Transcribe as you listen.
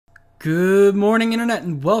Good morning, Internet,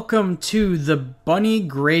 and welcome to the Bunny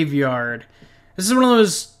Graveyard. This is one of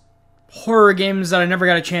those horror games that I never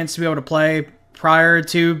got a chance to be able to play prior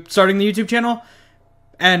to starting the YouTube channel.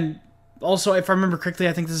 And also, if I remember correctly,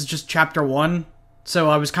 I think this is just Chapter 1. So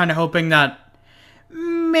I was kind of hoping that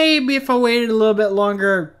maybe if I waited a little bit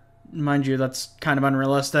longer, mind you, that's kind of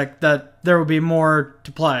unrealistic, that there would be more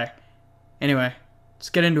to play. Anyway, let's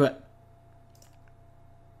get into it.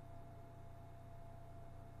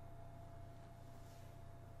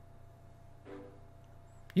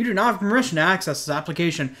 You do not have permission to access this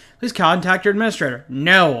application. Please contact your administrator.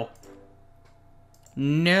 No.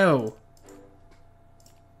 No.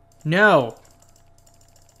 No.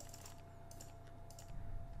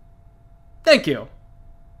 Thank you.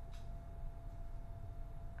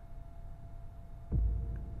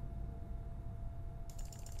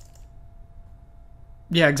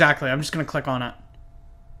 Yeah, exactly. I'm just going to click on it.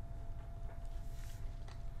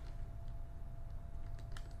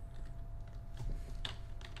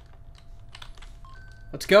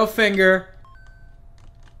 Let's go, finger.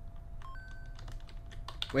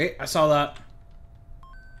 Wait, I saw that.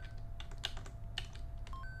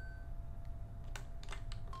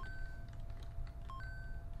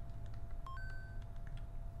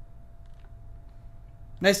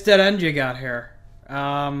 Nice dead end you got here.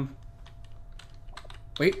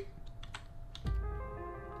 Wait.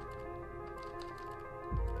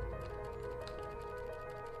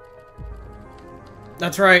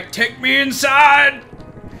 That's right. Take me inside!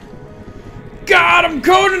 God, I'm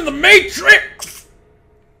going to the Matrix!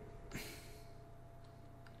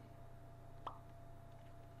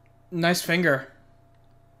 Nice finger.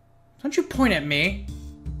 Don't you point at me.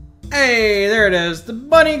 Hey, there it is. The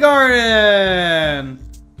Bunny Garden!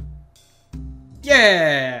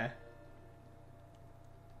 Yeah!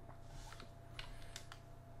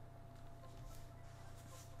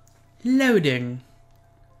 Loading.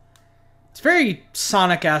 It's very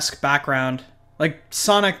Sonic-esque background. Like,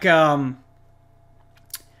 Sonic,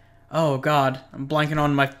 oh god, I'm blanking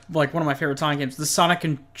on my, like, one of my favorite Sonic games. The Sonic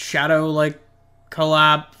and Shadow, like,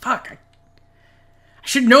 collab. Fuck. I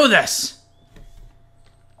should know this!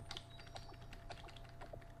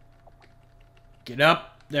 Get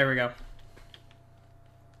up. There we go.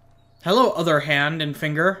 Hello, other hand and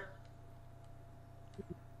finger.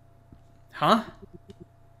 Huh?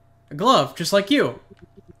 A glove, just like you.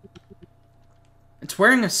 It's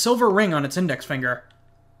wearing a silver ring on its index finger.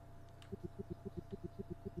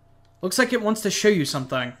 Looks like it wants to show you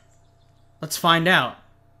something. Let's find out.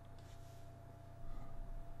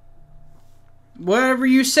 Whatever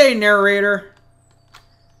you say, narrator.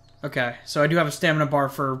 Okay, so I do have a stamina bar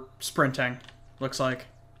for sprinting, looks like.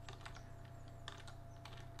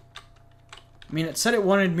 I mean, it said it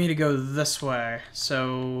wanted me to go this way,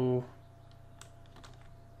 so...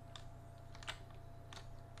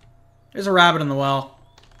 There's a rabbit in the well.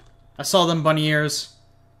 I saw them bunny ears.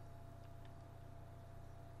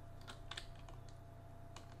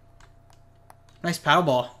 Nice paddle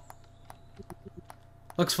ball.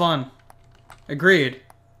 Looks fun. Agreed.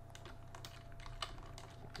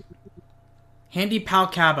 Handy pal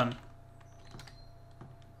cabin.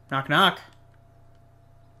 Knock knock.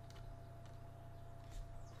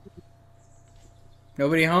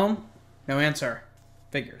 Nobody home? No answer.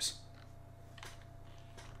 Figures.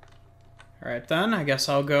 Alright then, I guess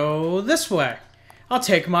I'll go this way. I'll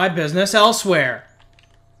take my business elsewhere.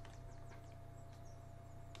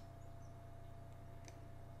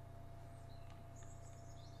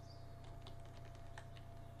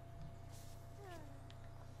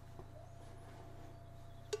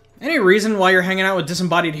 Any reason why you're hanging out with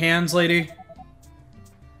disembodied hands, lady?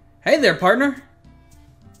 Hey there, partner.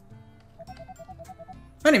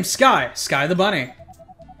 My name's Sky. Sky the Bunny.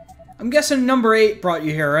 I'm guessing number 8 brought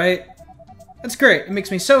you here, right? That's great. It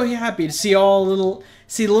makes me so happy to see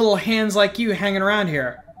little hands like you hanging around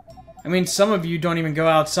here. I mean, some of you don't even go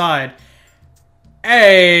outside.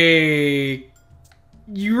 Hey!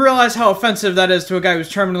 You realize how offensive that is to a guy who's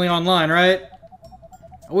terminally online, right?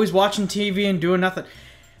 Always watching TV and doing nothing.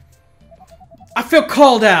 I feel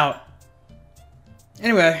called out!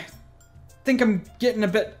 Anyway, I think I'm getting a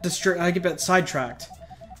bit sidetracked.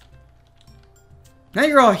 Now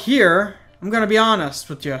you're all here, I'm gonna be honest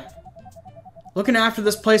with you. Looking after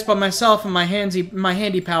this place by myself and my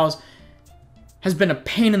handy pals has been a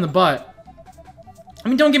pain in the butt. I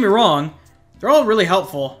mean, don't get me wrong, they're all really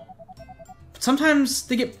helpful. But sometimes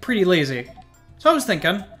they get pretty lazy. So I was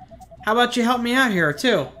thinking, how about you help me out here,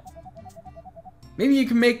 too? Maybe you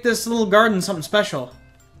can make this little garden something special.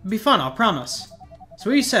 It'd be fun, I'll promise. So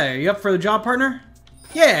what do you say? Are you up for the job, partner?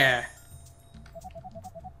 Yeah!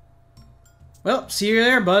 Well, see you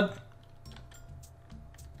there, bud.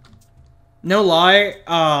 No lie,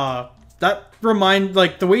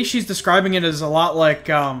 like, the way she's describing it is a lot like,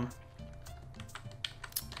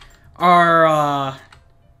 our,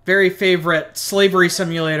 very favorite slavery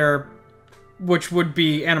simulator, which would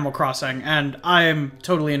be Animal Crossing, and I am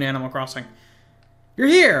totally in Animal Crossing. You're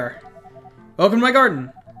here! Welcome to my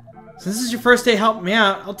garden. Since this is your first day helping me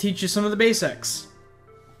out, I'll teach you some of the basics.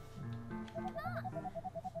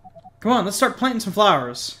 Come on, let's start planting some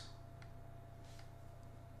flowers.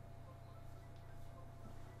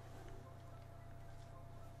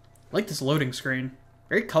 I like this loading screen.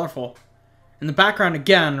 Very colorful. And the background,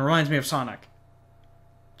 again, reminds me of Sonic.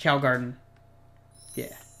 Ch1 garden.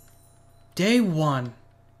 Yeah. Day 1.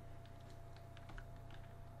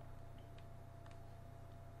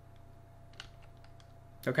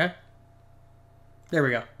 Okay. There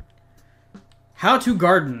we go. How to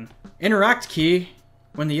garden. Interact key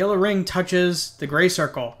when the yellow ring touches the gray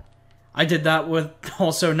circle. I did that with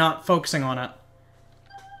also not focusing on it.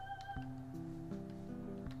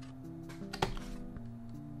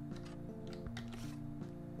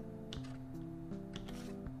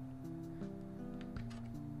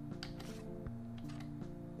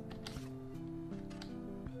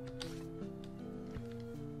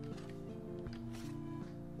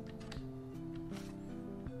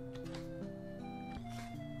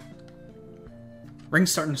 Ring's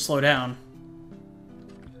starting to slow down.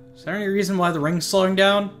 Is there any reason why the ring's slowing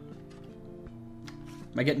down?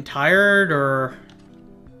 Am I getting tired, or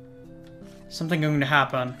something going to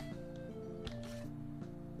happen?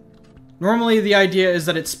 Normally the idea is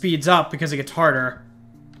that it speeds up because it gets harder.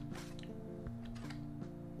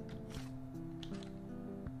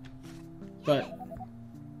 But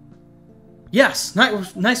yes,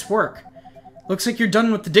 nice work. Looks like you're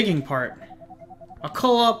done with the digging part. I'll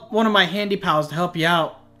call up one of my handy pals to help you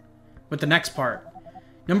out with the next part.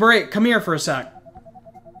 Number 8, come here for a sec.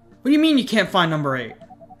 What do you mean you can't find number 8?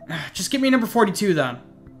 Just give me number 42 then.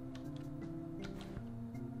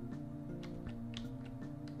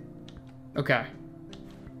 Okay.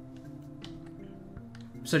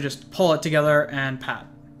 So just pull it together and pat.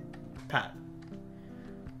 Pat.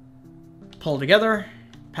 Pull together,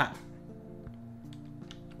 pat.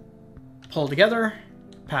 Pull together,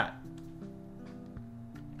 pat.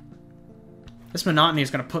 This monotony is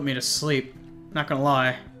going to put me to sleep. Not going to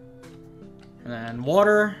lie. And then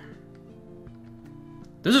water.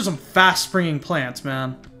 Those are some fast-springing plants,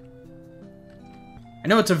 man. I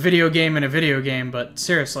know it's a video game in a video game, but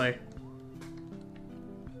seriously.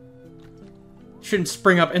 Shouldn't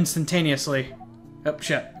spring up instantaneously. Oh,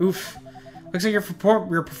 shit. Oof. Looks like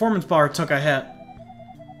your performance bar took a hit.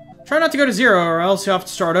 Try not to go to 0, or else you'll have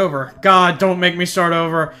to start over. God, don't make me start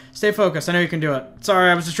over. Stay focused. I know you can do it. Sorry,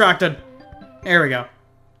 I was distracted. There we go.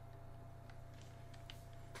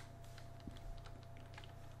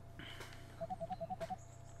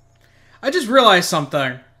 I just realized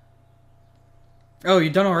something. Oh,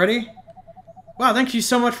 you done already? Wow, thank you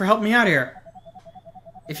so much for helping me out here.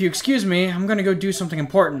 If you excuse me, I'm gonna go do something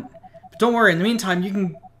important. But don't worry, in the meantime, you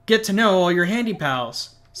can get to know all your handy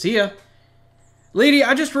pals. See ya. Lady,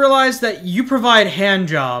 I just realized that you provide hand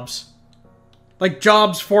jobs. Like,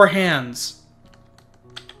 jobs for hands.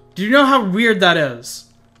 Do you know how weird that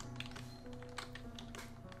is?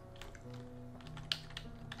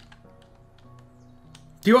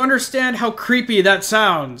 Do you understand how creepy that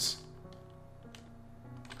sounds?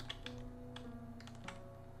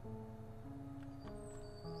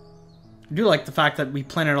 I do like the fact that we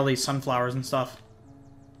planted all these sunflowers and stuff.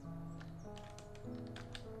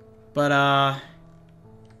 But,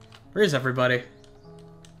 where is everybody?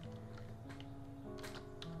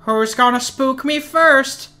 Who's gonna spook me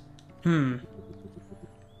first?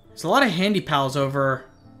 There's a lot of handy pals over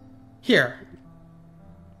here.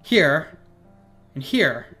 Here. And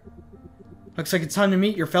here. Looks like it's time to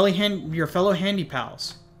meet your fellow handy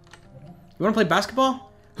pals. You wanna play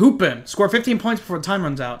basketball? Hoopin'! Score 15 points before the time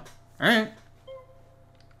runs out. Alright.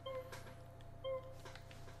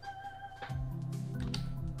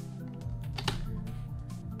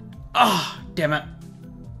 Ah, damn it.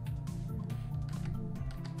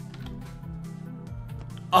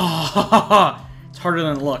 Oh, it's harder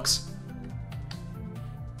than it looks.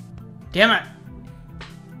 Damn it.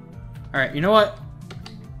 Alright, you know what?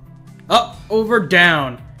 Up, over,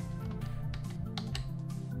 down.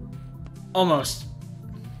 Almost.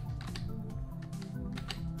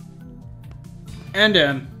 And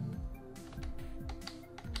in.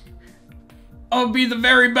 I'll be the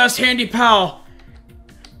very best handy pal.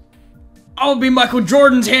 I'll be Michael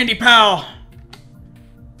Jordan's handy pal.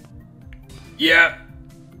 Yeah.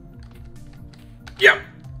 Yep.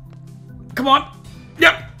 Come on.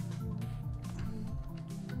 Yep.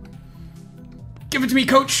 Give it to me,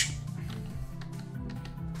 coach!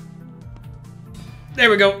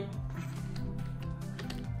 There we go.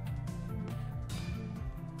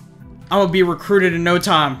 I'm gonna be recruited in no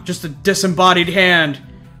time. Just a disembodied hand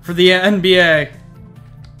for the NBA.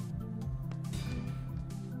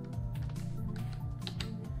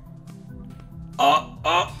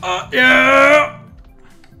 Yeah!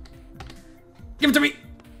 Give it to me!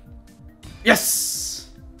 Yes!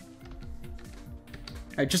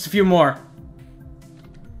 Alright, just a few more.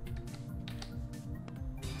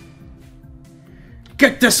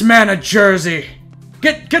 Get this man a jersey!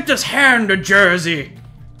 Get this hand a jersey!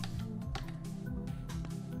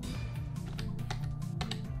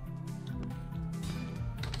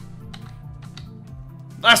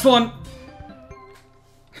 Last one!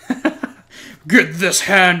 Get this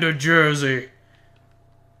hand a jersey!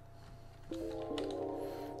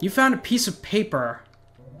 You found a piece of paper.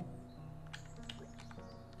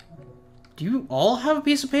 Do you all have a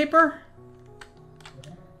piece of paper?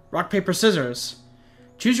 Rock, paper, scissors.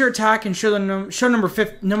 Choose your attack and show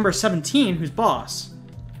number 17 who's boss.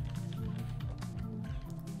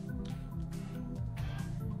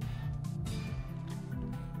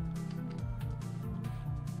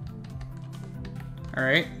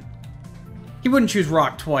 Alright. He wouldn't choose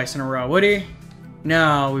rock twice in a row, would he?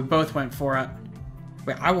 No, we both went for it.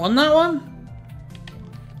 Wait, I won that one?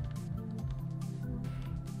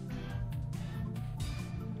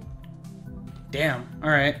 Damn,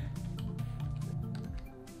 alright.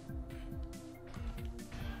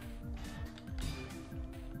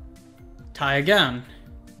 Tie again.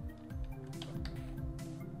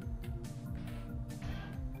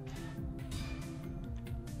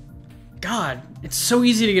 God, it's so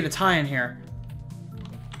easy to get a tie in here.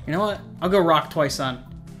 You know what? I'll go rock twice then.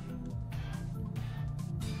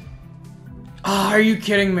 Ah, oh, are you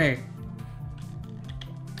kidding me?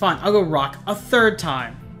 Fine, I'll go rock a third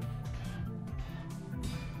time.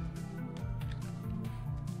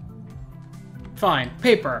 Fine,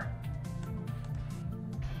 paper.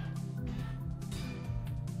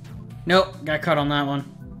 Nope, got cut on that one.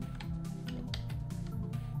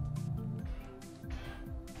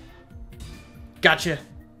 Gotcha.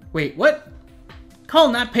 Wait, what?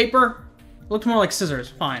 Calling that paper? Looked more like scissors.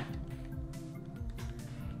 Fine.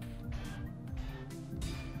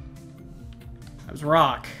 That was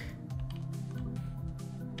rock.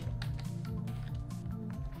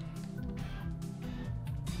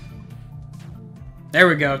 There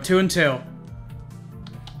we go. 2 and 2.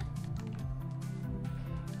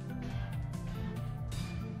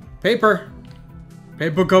 Paper.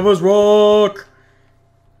 Paper covers rock.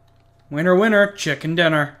 Winner, winner, chicken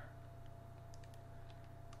dinner.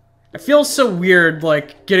 I feel so weird,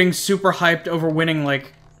 like, getting super hyped over winning,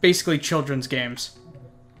 like, basically children's games.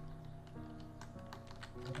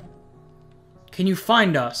 Can you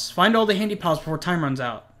find us? Find all the handy pals before time runs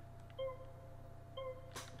out.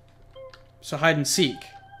 So hide and seek.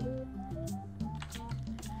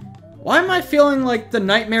 Why am I feeling like the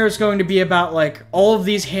nightmare is going to be about, like, all of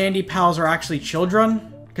these handy pals are actually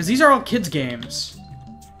children? Because these are all kids' games.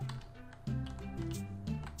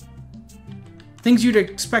 Things you'd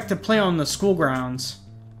expect to play on the school grounds.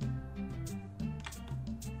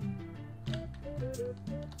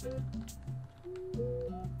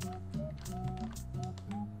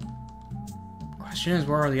 Question is,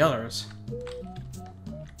 where are the others?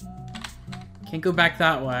 Can't go back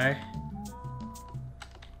that way.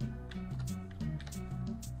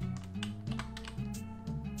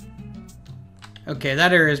 Okay,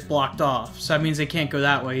 that area is blocked off, so that means they can't go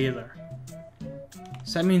that way either.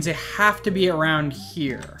 So that means they have to be around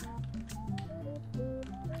here.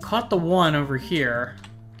 Caught the one over here.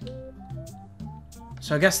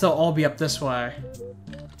 So I guess they'll all be up this way.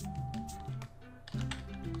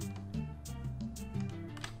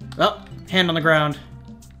 Oh, hand on the ground.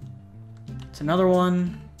 It's another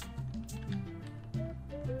one.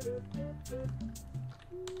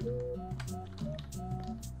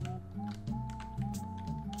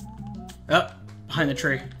 Oh, behind the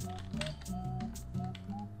tree.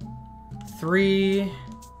 3.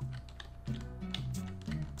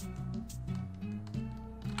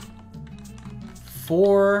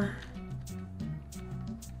 4.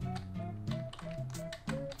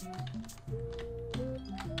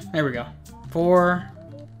 There we go. 4.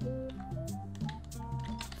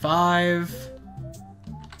 5.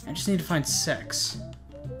 I just need to find 6.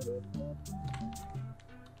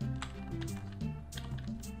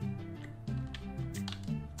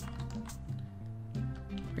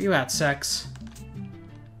 Where you at, Sex?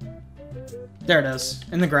 There it is,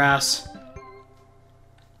 in the grass.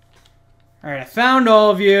 Alright, I found all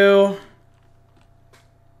of you.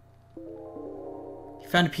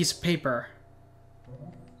 Found a piece of paper.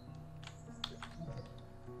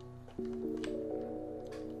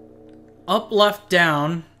 Up, left,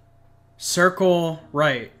 down. Circle,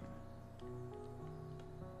 right.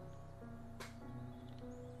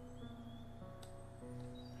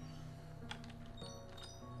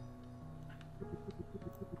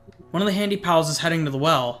 One of the handy pals is heading to the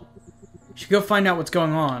well. Should go find out what's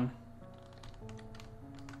going on.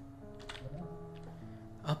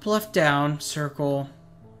 Up, left, down, circle.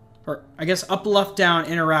 Or, I guess up, left, down,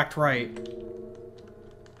 interact, right.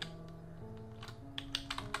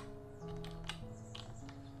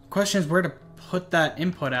 Question is where to put that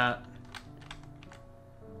input at.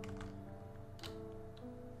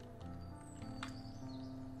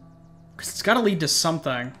 Because it's got to lead to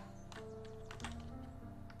something.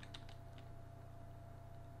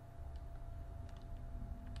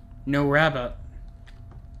 No rabbit.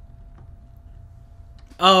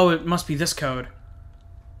 Oh, it must be this code.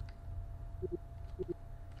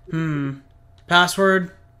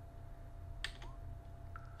 Password.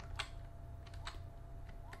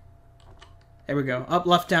 There we go. Up,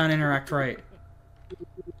 left, down, interact, right.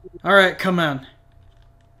 Alright, come on.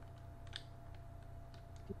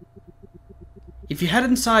 If you head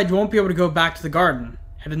inside, you won't be able to go back to the garden.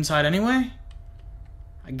 Head inside anyway?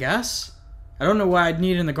 I guess? I don't know why I'd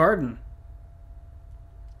need it in the garden.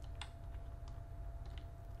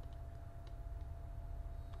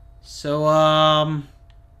 So,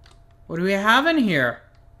 what do we have in here?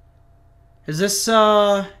 Is this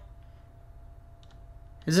where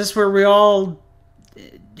we all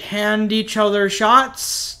hand each other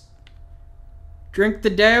shots? Drink the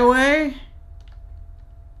day away?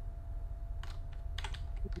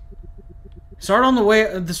 This art on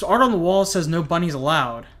the wall says no bunnies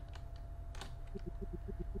allowed.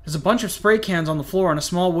 There's a bunch of spray cans on the floor on a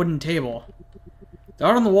small wooden table. The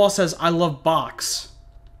art on the wall says I love box.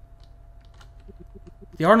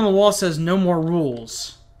 The art on the wall says no more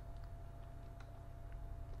rules.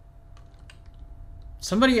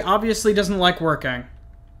 Somebody obviously doesn't like working.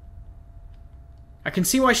 I can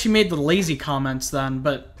see why she made the lazy comments then,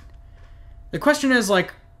 but the question is,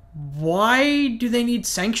 like, why do they need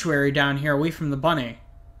sanctuary down here away from the bunny?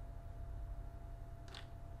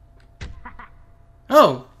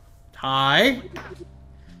 Oh, hi.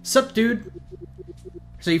 Sup, dude?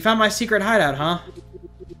 So you found my secret hideout, huh?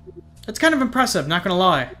 That's kind of impressive, not gonna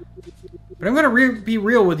lie. But I'm gonna be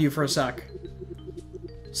real with you for a sec.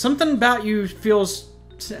 Something about you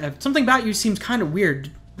seems kind of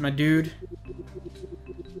weird, my dude.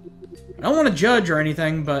 I don't want to judge or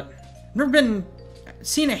anything, but I've never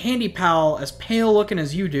seen a handy pal as pale looking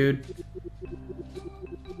as you, dude.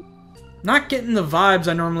 Not getting the vibes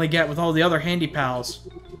I normally get with all the other handy pals.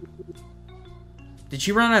 Did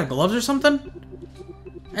she run out of gloves or something?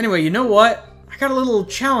 Anyway, you know what? I got a little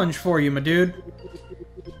challenge for you, my dude.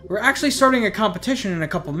 We're actually starting a competition in a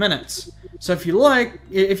couple minutes. So if you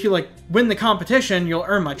win the competition, you'll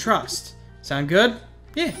earn my trust. Sound good?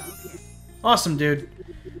 Yeah. Awesome, dude.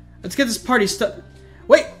 Let's get this party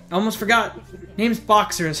Wait! I almost forgot. Name's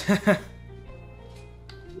Boxers.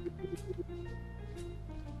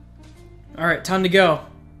 Alright, time to go.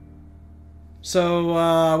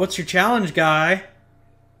 So, what's your challenge, guy?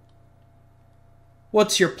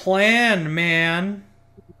 What's your plan, man?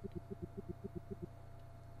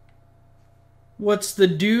 What's the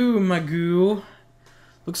do, Magoo?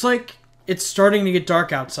 Looks like it's starting to get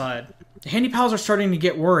dark outside. The handy pals are starting to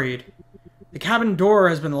get worried. The cabin door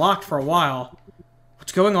has been locked for a while.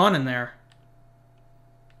 What's going on in there?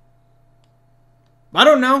 I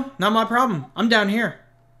don't know. Not my problem. I'm down here.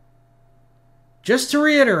 Just to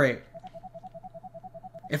reiterate,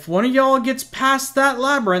 if one of y'all gets past that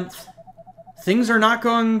labyrinth, things are not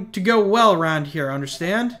going to go well around here,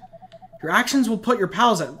 understand? Your actions will put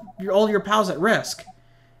all your pals at risk.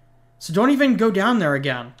 So don't even go down there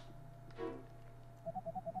again.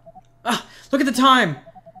 Ah, look at the time!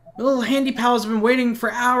 My little handy pals have been waiting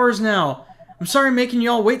for hours now. I'm sorry making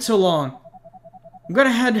y'all wait so long. I'm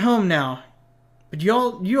gonna head home now. But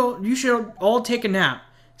you should all take a nap.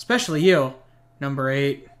 Especially you, number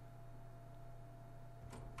 8.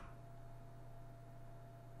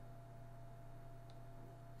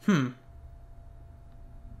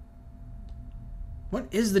 What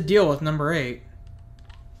is the deal with number 8?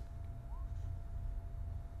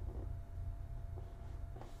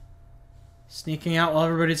 Sneaking out while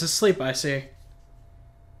everybody's asleep, I see.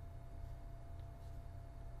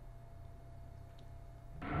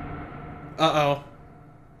 Uh-oh.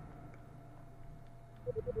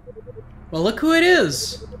 Well, look who it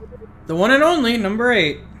is! The one and only, number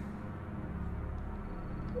 8.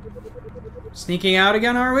 Sneaking out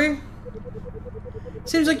again, are we?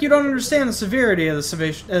 Seems like you don't understand the severity of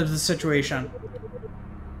the situation.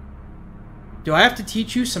 Do I have to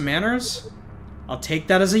teach you some manners? I'll take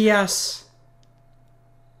that as a yes.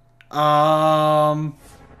 Why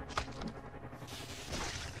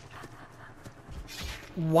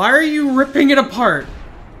are you ripping it apart?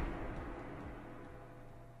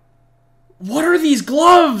 What are these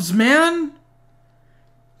gloves, man?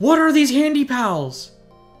 What are these handy pals?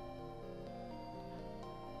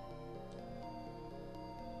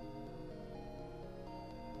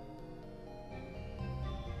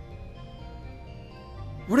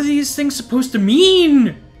 What are these things supposed to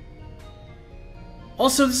mean?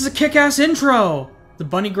 Also, this is a kick-ass intro. The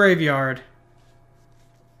Bunny Graveyard.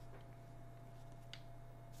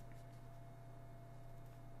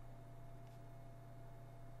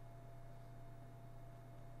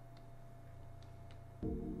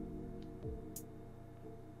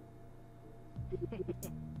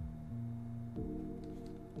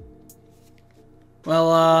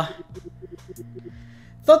 Well,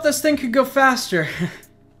 thought this thing could go faster.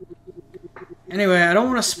 Anyway, I don't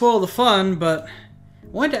want to spoil the fun, but I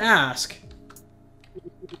wanted to ask.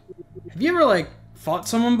 Have you ever, like, fought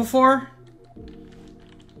someone before?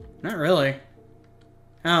 Not really.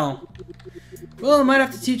 Oh. Well, I might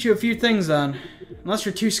have to teach you a few things then. Unless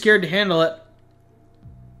you're too scared to handle it.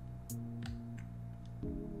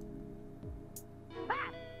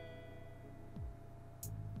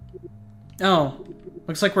 Oh.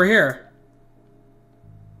 Looks like we're here.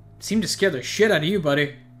 Seemed to scare the shit out of you,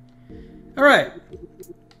 buddy. Alright.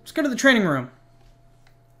 Let's go to the training room.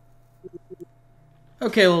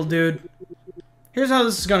 Okay, little dude. Here's how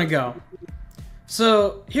this is gonna go.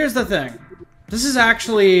 So, here's the thing. This is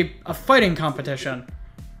actually a fighting competition.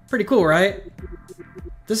 Pretty cool, right?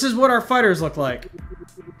 This is what our fighters look like.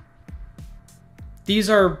 These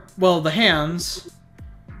are, well, the hands.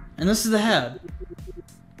 And this is the head.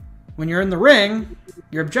 When you're in the ring,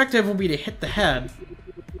 your objective will be to hit the head.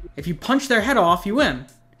 If you punch their head off, you win.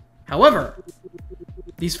 However,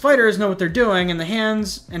 these fighters know what they're doing, and the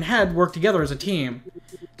hands and head work together as a team.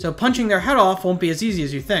 So punching their head off won't be as easy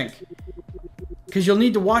as you think. Because you'll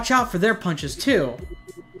need to watch out for their punches too.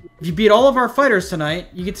 If you beat all of our fighters tonight,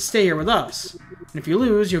 you get to stay here with us. And if you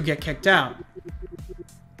lose, you'll get kicked out.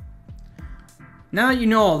 Now that you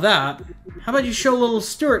know all that, how about you show little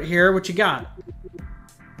Stuart here what you got?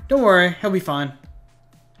 Don't worry, he'll be fine.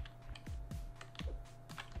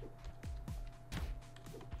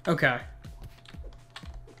 Okay.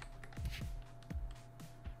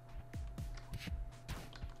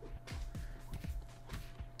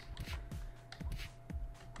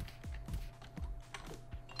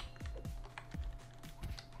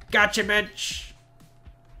 Gotcha, bitch!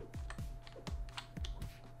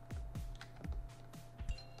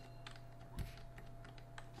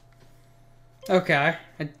 Okay,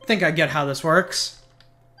 I think I get how this works.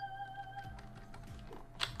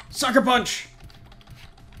 Sucker punch!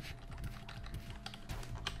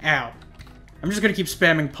 Ow. I'm just gonna keep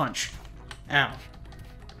spamming punch. Ow.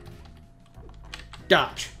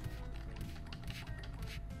 Dodge.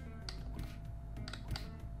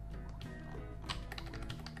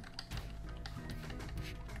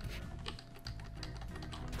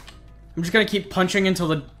 I'm just gonna keep punching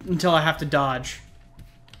until I have to dodge.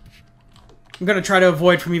 I'm gonna try to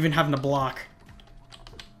avoid from even having to block.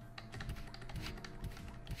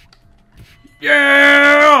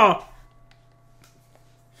 Yeah!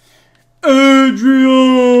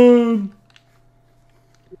 Adrian!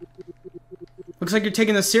 Looks like you're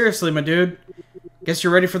taking this seriously, my dude. Guess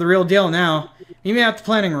you're ready for the real deal now. Meet me at the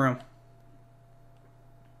planning room.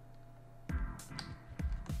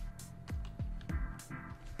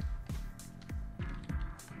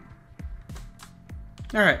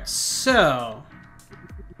 Alright, so...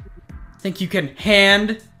 think you can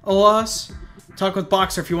handle us? Talk with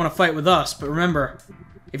Boxer if you want to fight with us, but remember,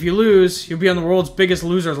 if you lose, you'll be on the world's biggest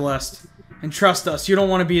losers list. And trust us, you don't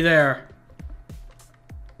want to be there.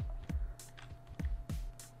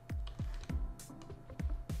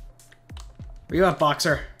 Where you at,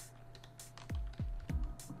 Boxer?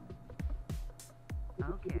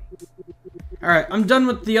 Okay. Alright, I'm done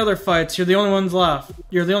with the other fights. You're the only ones left.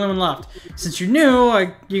 You're the only one left. Since you're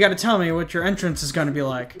new, you gotta tell me what your entrance is gonna be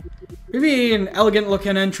like. Maybe an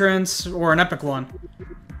elegant-looking entrance, or an epic one.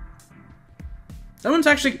 That one's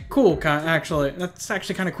actually cool, actually. That's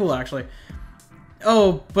actually kind of cool, actually.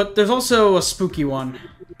 Oh, but there's also a spooky one.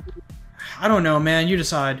 I don't know, man. You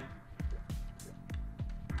decide.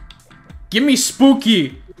 Give me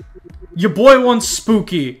spooky! Your boy wants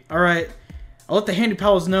spooky. Alright. I'll let the handy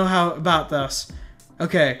pals know how about this.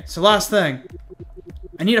 Okay, so last thing.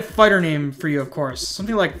 I need a fighter name for you, of course.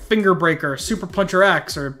 Something like Finger Breaker, Super Puncher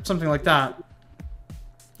X, or something like that.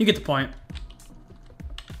 You get the point.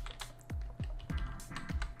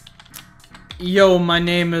 Yo, my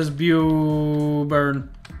name is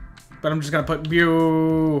Bewburn. But I'm just gonna put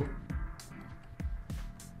Bew.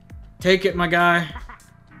 Take it, my guy.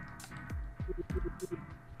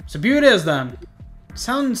 So Bew it is, then.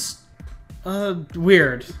 Sounds,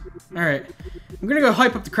 weird. Alright. I'm gonna go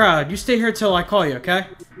hype up the crowd. You stay here till I call you, okay?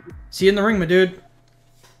 See you in the ring, my dude.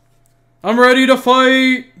 I'm ready to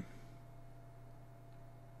fight!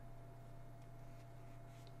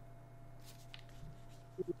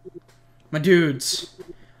 My dudes,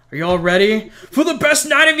 are you all ready for the best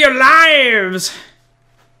night of your lives?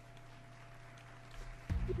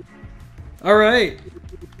 Alright.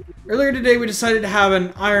 Earlier today we decided to have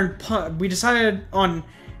an Iron Punch. We decided on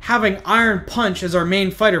having Iron Punch as our main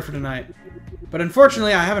fighter for tonight. But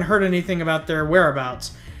unfortunately I haven't heard anything about their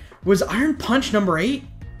whereabouts. Was Iron Punch number 8?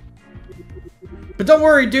 But don't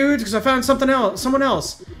worry, dudes, because I found someone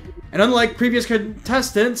else. And unlike previous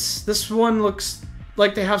contestants, this one looks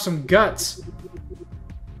like they have some guts.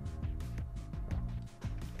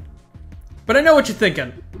 But I know what you're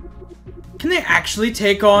thinking. Can they actually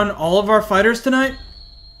take on all of our fighters tonight?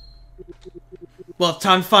 Well, it's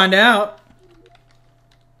time to find out.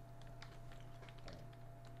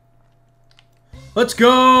 Let's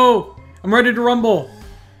go! I'm ready to rumble.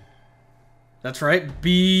 That's right,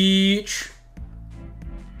 beach.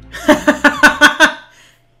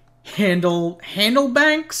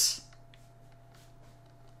 Handlebanks?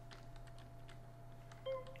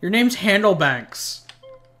 Your name's Handlebanks.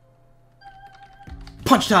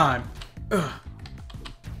 Punch time! Ugh.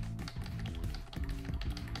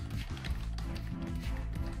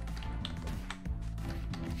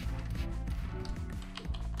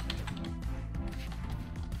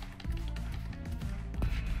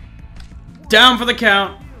 Down for the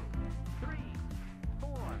count. 3,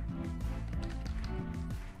 4.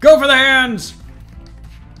 Go for the hands!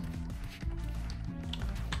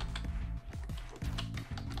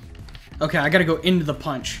 Okay, I gotta go into the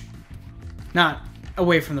punch. Not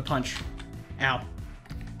away from the punch. Ow.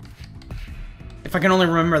 If I can only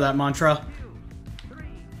remember that mantra. 2, 3.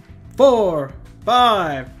 4,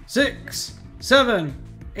 5, 6, 7,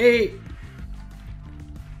 8.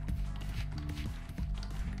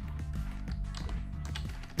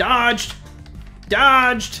 Dodged!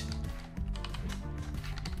 Dodged!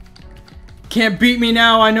 Can't beat me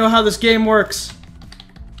now, I know how this game works.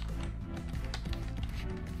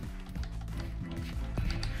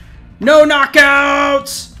 No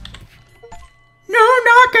knockouts! No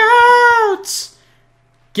knockouts!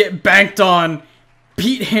 Get banked on.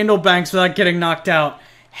 Beat Handlebanks without getting knocked out.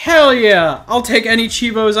 Hell yeah! I'll take any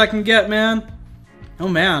Chivos I can get, man. Oh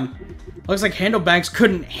man. Looks like Handlebanks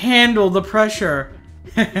couldn't handle the pressure.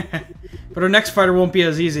 But our next fighter won't be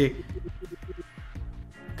as easy.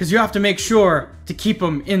 Because you have to make sure to keep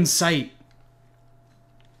him in sight.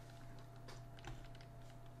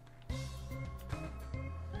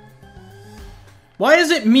 Why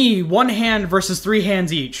is it me, one hand versus 3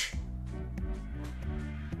 hands each?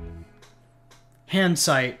 Hand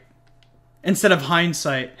sight. Instead of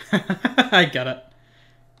hindsight. I get it.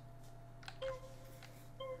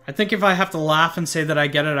 I think if I have to laugh and say that I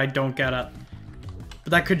get it, I don't get it. But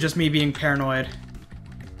that could just me being paranoid.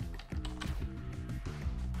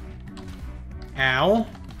 Ow.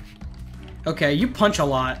 Okay, you punch a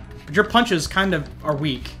lot, but your punches kind of are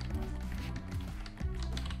weak.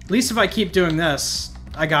 At least if I keep doing this,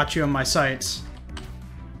 I got you in my sights.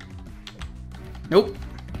 Nope.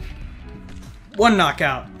 1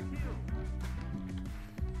 knockout.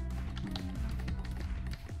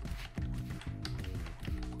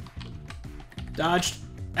 Dodged.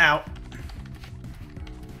 Ow.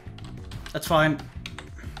 That's fine.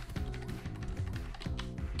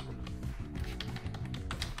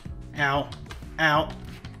 Ow. Ow.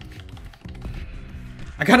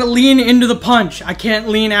 I gotta lean into the punch. I can't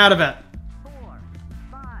lean out of it. 4,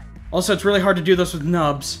 5. Also, it's really hard to do this with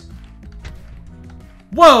nubs.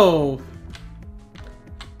 Whoa!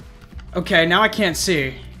 Okay, now I can't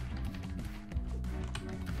see.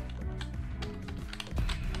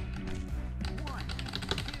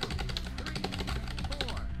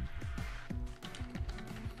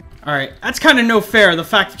 Alright, that's kind of no fair, the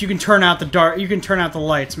fact that you can turn out the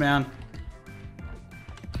lights, man.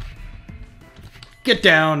 Get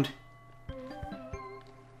downed.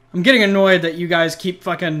 I'm getting annoyed that you guys keep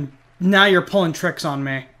fucking... Now you're pulling tricks on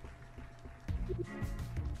me.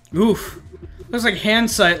 Oof. Looks like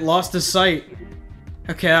Handsight lost his sight.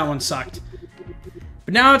 Okay, that one sucked.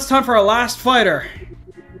 But now it's time for our last fighter.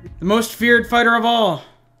 The most feared fighter of all.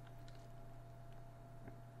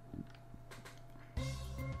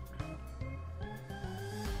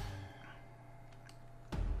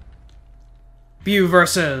 Bew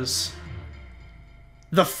versus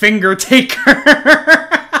the Finger Taker.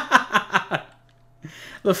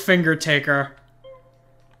 The Finger Taker.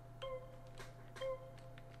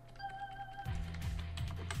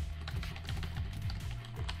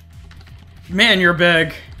 Man, you're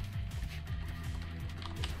big.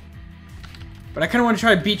 But I kind of want to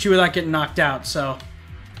try to beat you without getting knocked out, so...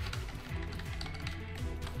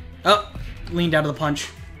 Oh, leaned out of the punch.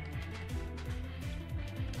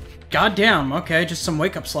 Goddamn, okay, just some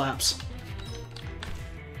wake-up slaps.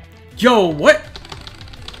 Yo, what?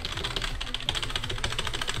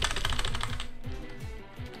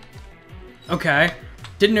 Okay.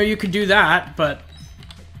 Didn't know you could do that, but...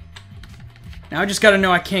 Now I just gotta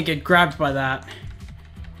know I can't get grabbed by that.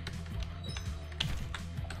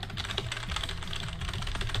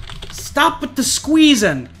 Stop with the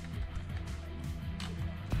squeezing!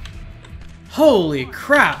 Holy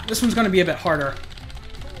crap, this one's gonna be a bit harder.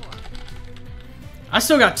 I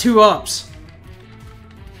still got 2 ups.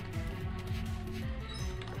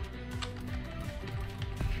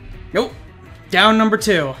 Nope. Down number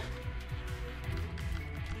 2.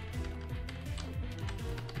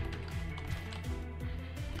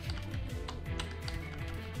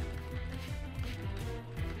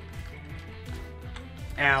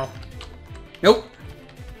 Ow. Nope.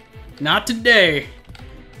 Not today.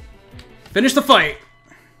 Finish the fight.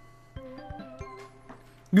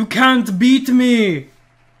 You can't beat me.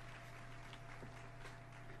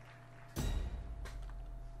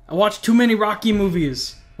 I watched too many Rocky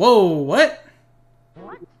movies. Whoa, what?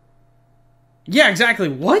 What? Yeah, exactly.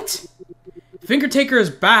 What? Finger Taker is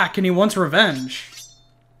back and he wants revenge.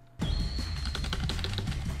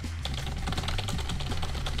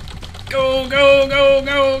 Go, go, go,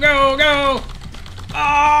 go, go, go!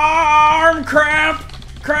 Arm crap!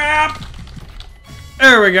 Crap!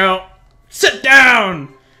 There we go. Sit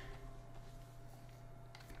down!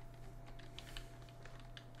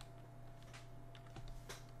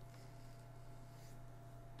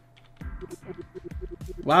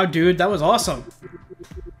 Wow, dude, that was awesome.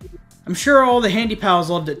 I'm sure all the handy pals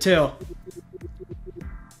loved it too.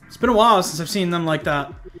 It's been a while since I've seen them like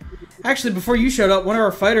that. Actually, before you showed up, one of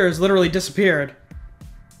our fighters literally disappeared.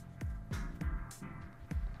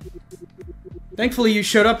 Thankfully, you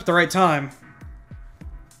showed up at the right time.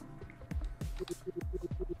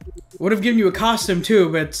 Would have given you a costume too,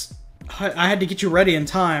 but I had to get you ready in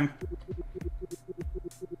time.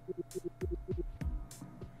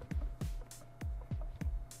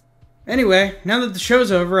 Anyway, now that the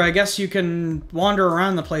show's over, I guess you can wander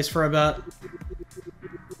around the place for a bit.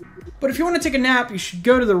 But if you want to take a nap, you should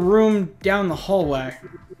go to the room down the hallway.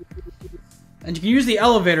 And you can use the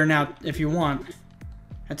elevator now if you want.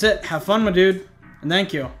 That's it. Have fun, my dude. And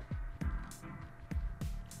thank you.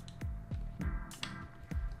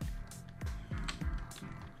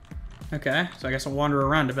 Okay, so I guess I'll wander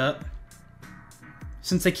around a bit.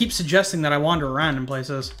 Since they keep suggesting that I wander around in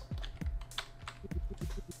places.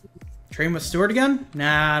 Train with Stuart again?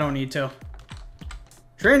 Nah, I don't need to.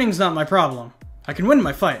 Training's not my problem. I can win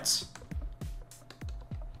my fights.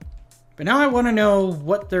 But now I want to know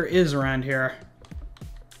what there is around here.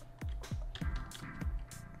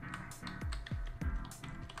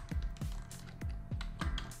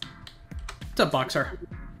 What's up, boxer?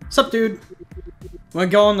 What's up, dude? Wanna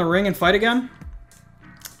go in the ring and fight again?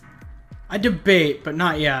 I debate, but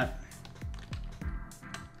not yet.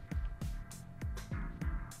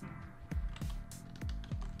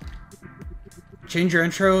 Change your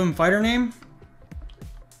intro and fighter name?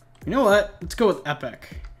 You know what? Let's go with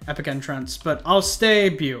Epic. Epic entrance, but I'll stay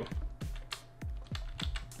Bew.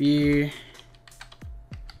 B.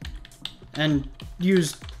 And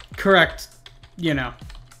use correct, you know.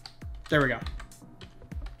 There we go.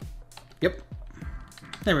 Yep.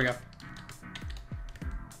 There we go.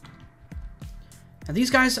 Now these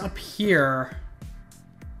guys up here...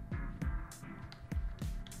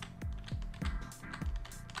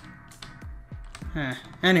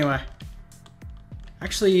 Anyway.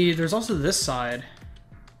 Actually, there's also this side.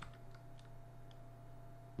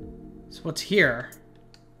 So what's here?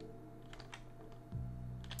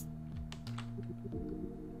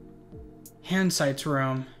 Hand sights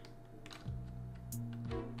room.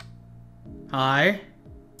 Hi.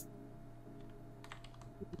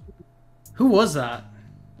 Who was that?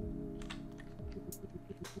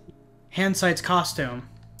 Hand sights costume.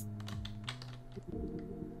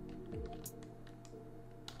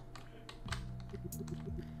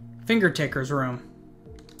 Finger Taker's room.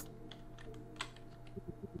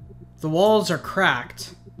 The walls are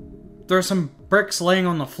cracked. There are some bricks laying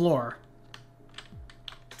on the floor.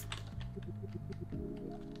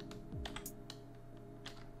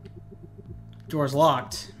 Door's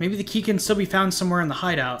locked. Maybe the key can still be found somewhere in the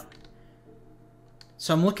hideout.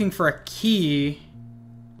 So I'm looking for a key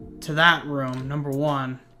to that room, number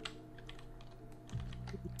 1.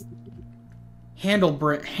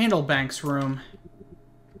 Handlebank's room.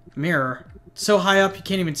 Mirror. So high up you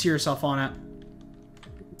can't even see yourself on it.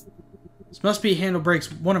 This must be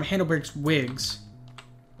one of Handlebank's wigs.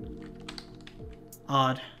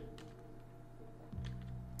 Odd.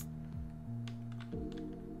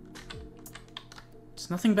 There's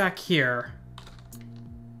nothing back here.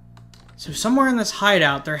 So somewhere in this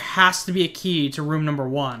hideout, there has to be a key to room number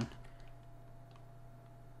 1.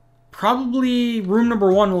 Probably room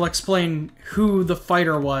number 1 will explain who the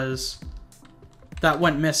fighter was that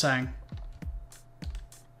went missing.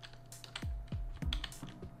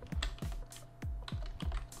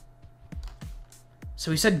 So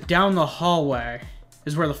he said down the hallway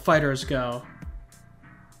is where the fighters go.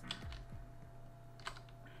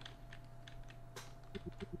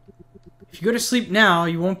 If you go to sleep now,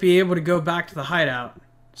 you won't be able to go back to the hideout.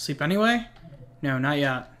 Sleep anyway? No, not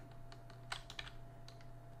yet.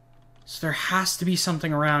 So there has to be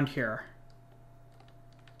something around here.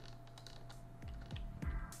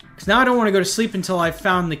 Because now I don't want to go to sleep until I've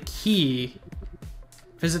found the key.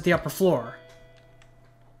 Visit the upper floor.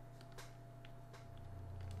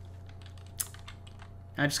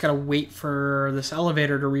 I just gotta wait for this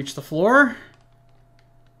elevator to reach the floor.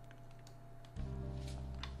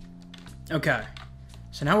 Okay.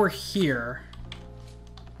 So now we're here.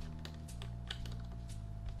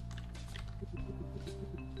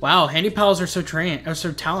 Wow, handy pals are so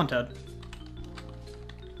talented.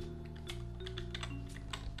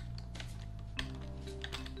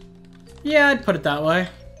 Yeah, I'd put it that way.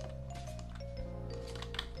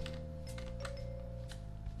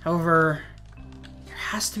 However, there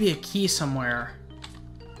has to be a key somewhere.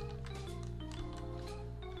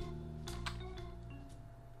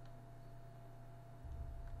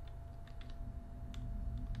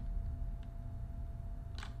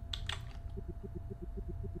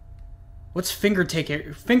 What's Finger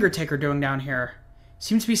Taker doing down here?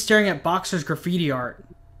 Seems to be staring at Boxer's graffiti art.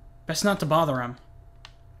 Best not to bother him.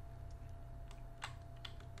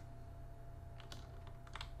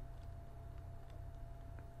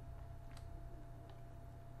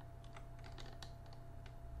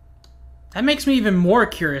 That makes me even more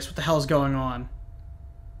curious what the hell's going on.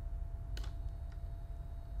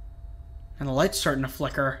 And the light's starting to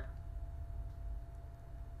flicker.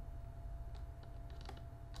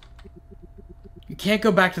 You can't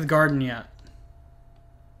go back to the garden yet.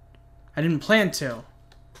 I didn't plan to.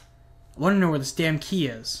 I want to know where this damn key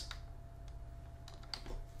is.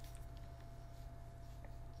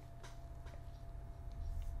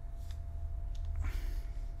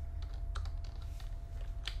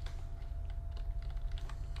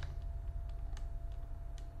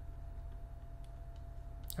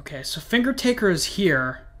 Okay, so Finger Taker is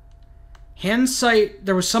here. Handsight,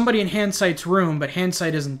 there was somebody in Handsight's room, but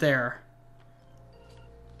Handsight isn't there.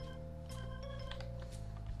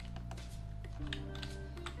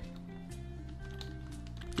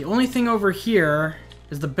 The only thing over here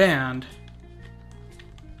is the band.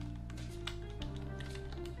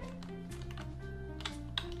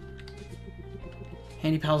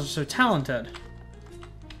 Handy pals are so talented.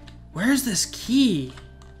 Where's this key?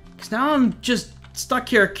 Because now I'm just stuck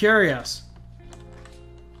here curious.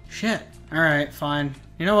 Shit. Alright, fine.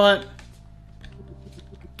 You know what?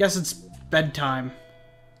 Guess it's bedtime.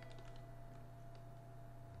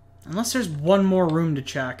 Unless there's one more room to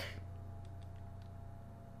check.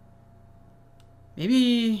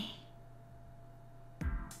 Maybe...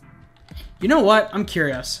 You know what? I'm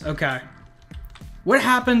curious. Okay. What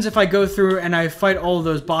happens if I go through and I fight all of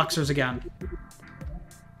those boxers again?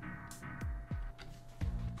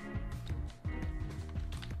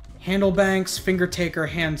 Handlebanks, Finger Taker,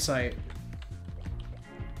 Handsight.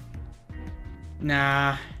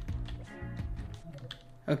 Nah.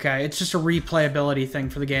 Okay, it's just a replayability thing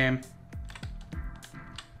for the game.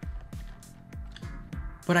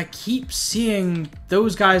 But I keep seeing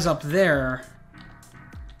those guys up there.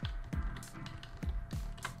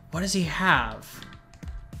 What does he have?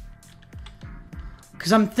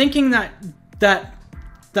 Because I'm thinking that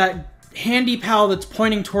handy pal that's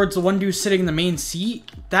pointing towards the one dude sitting in the main seat,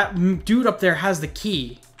 that dude up there has the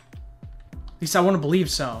key. At least I want to believe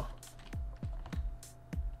so.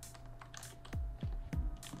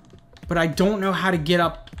 But I don't know how to get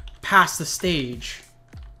up past the stage.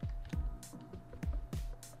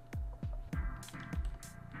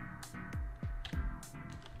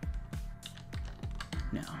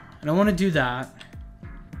 No, I don't want to do that.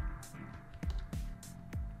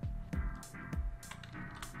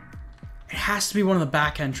 It has to be one of the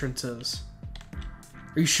back entrances.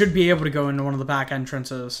 Or you should be able to go into one of the back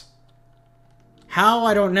entrances. How,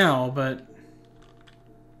 I don't know, but...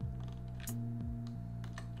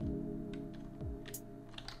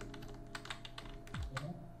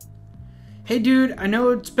 Hey dude, I know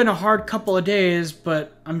it's been a hard couple of days,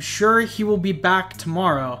 but I'm sure he will be back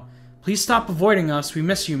tomorrow. Please stop avoiding us, we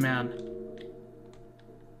miss you, man.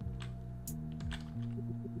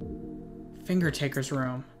 Finger Taker's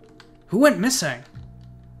room. Who went missing?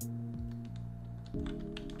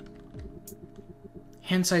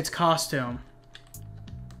 Hindsight's costume.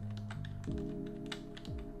 The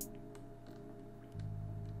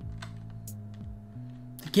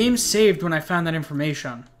game saved when I found that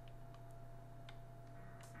information.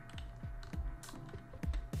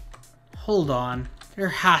 Hold on. There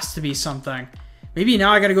has to be something. Maybe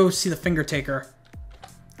now I gotta go see the Finger Taker.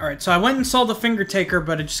 Alright, so I went and saw the Finger Taker,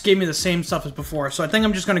 but it just gave me the same stuff as before. So I think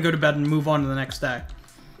I'm just gonna go to bed and move on to the next day.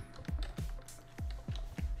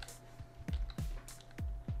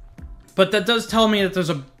 But that does tell me that there's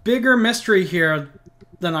a bigger mystery here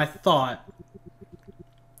than I thought.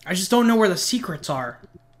 I just don't know where the secrets are.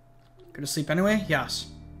 Go to sleep anyway? Yes.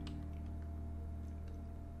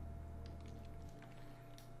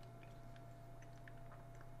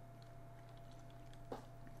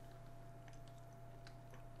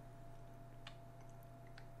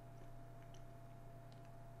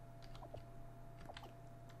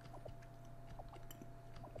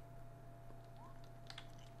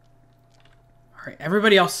 Alright,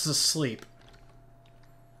 everybody else is asleep.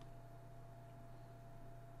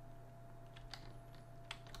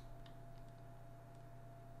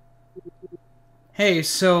 Hey,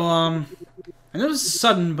 so, I know this is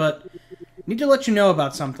sudden, but I need to let you know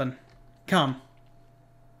about something. Come.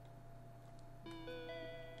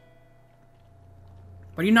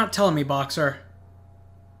 What are you not telling me, Boxer?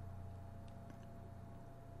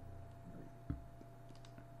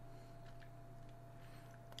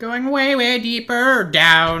 Going way, way deeper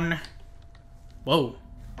down. Whoa.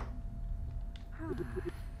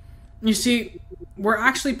 You see, we're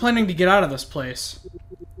actually planning to get out of this place.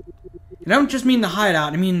 And I don't just mean the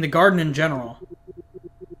hideout, I mean the garden in general.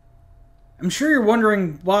 I'm sure you're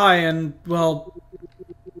wondering why, and, well,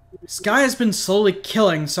 Sky has been slowly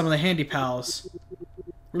killing some of the handy pals.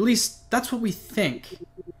 Or at least, that's what we think.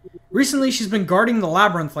 Recently, she's been guarding the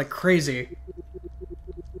labyrinth like crazy.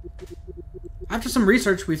 After some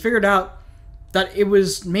research, we figured out that it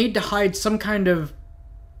was made to hide some kind of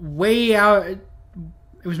way out. It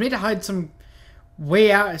was made to hide some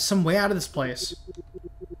way out of this place.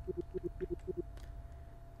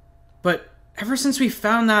 But ever since we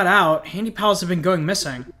found that out, handy pals have been going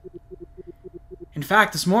missing. In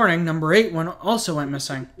fact, this morning, number 8 also went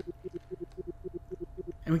missing.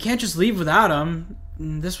 And we can't just leave without him.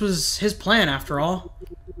 This was his plan, after all.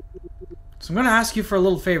 So I'm going to ask you for a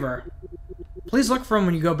little favor. Please look for him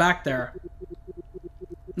when you go back there.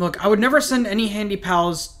 Look, I would never send any handy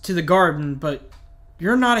pals to the garden, but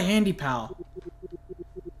you're not a handy pal.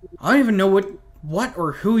 I don't even know what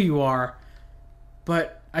or who you are,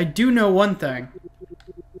 but I do know one thing.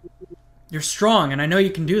 You're strong, and I know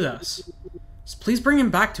you can do this. So please bring him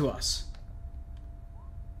back to us.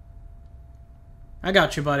 I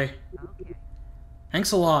got you, buddy. Okay.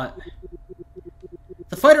 Thanks a lot.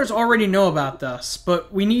 The fighters already know about this,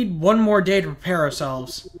 but we need one more day to prepare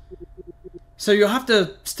ourselves. So you'll have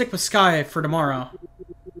to stick with Sky for tomorrow.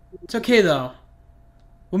 It's okay, though.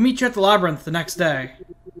 We'll meet you at the labyrinth the next day.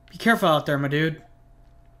 Be careful out there, my dude.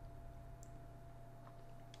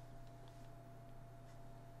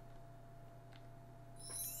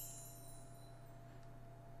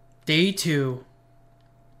 Day 2.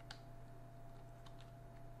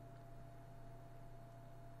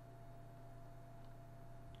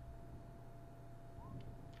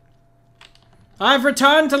 I've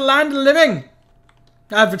returned to the land of the living.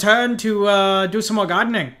 I've returned to do some more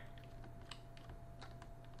gardening.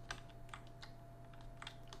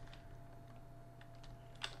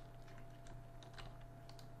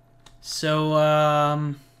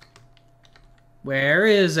 So, where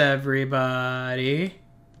is everybody?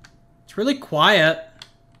 It's really quiet.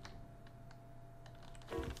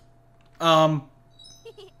 How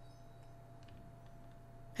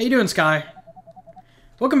you doing, Sky?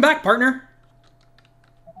 Welcome back, partner.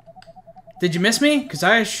 Did you miss me? 'Cause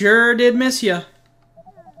I sure did miss you.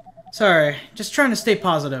 Sorry, just trying to stay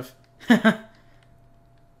positive. It's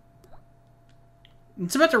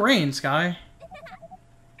about to rain, Sky.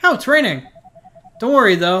 Oh, it's raining. Don't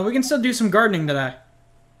worry, though. We can still do some gardening today.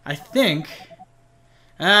 I think.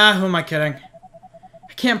 Ah, who am I kidding?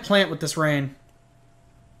 I can't plant with this rain.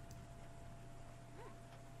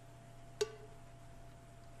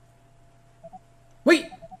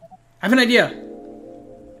 I have an idea.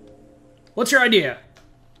 What's your idea?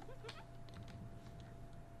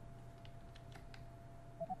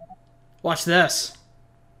 Watch this.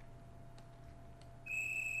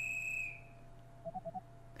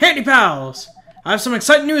 Handy pals! I have some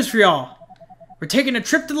exciting news for y'all. We're taking a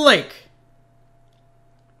trip to the lake.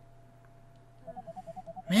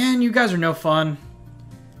 Man, you guys are no fun.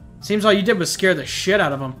 Seems all you did was scare the shit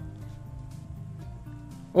out of them.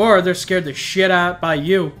 Or they're scared the shit out by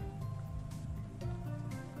you.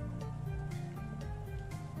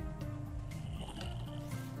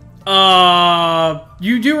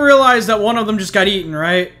 You do realize that one of them just got eaten,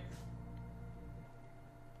 right?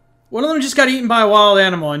 One of them just got eaten by a wild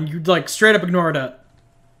animal and you, like, straight up ignored it.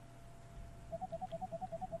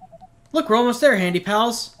 Look, we're almost there, handy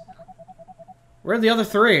pals. Where are the other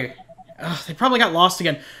three? Ugh, they probably got lost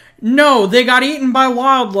again. No, they got eaten by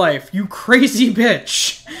wildlife, you crazy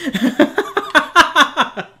bitch.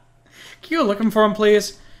 Can you go looking for them,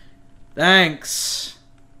 please? Thanks.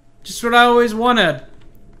 Just what I always wanted.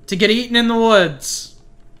 To get eaten in the woods.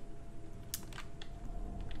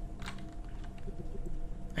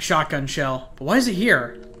 A shotgun shell. But why is it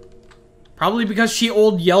here? Probably because she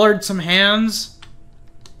old yellered some hands.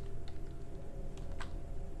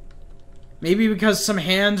 Maybe because some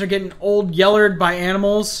hands are getting old yellered by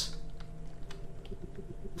animals.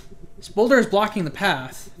 This boulder is blocking the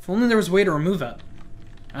path. If only there was a way to remove it.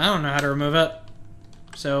 I don't know how to remove it.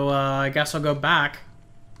 So, I guess I'll go back.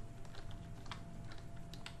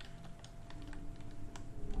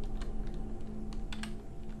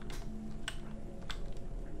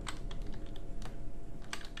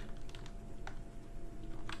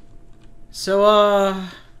 So,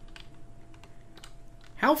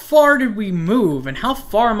 how far did we move, and how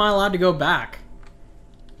far am I allowed to go back?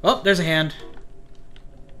 Oh, there's a hand.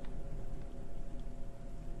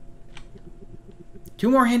 2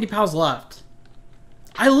 more handy pals left.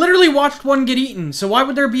 I literally watched one get eaten, so why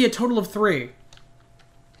would there be a total of 3?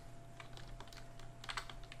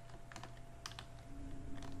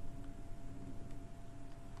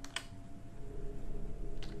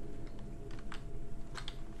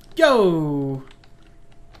 Yo!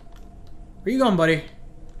 Where you going, buddy?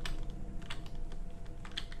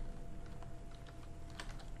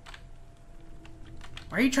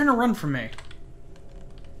 Why are you trying to run from me?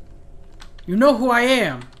 You know who I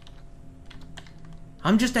am.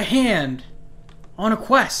 I'm just a hand on a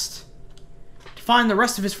quest to find the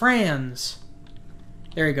rest of his friends.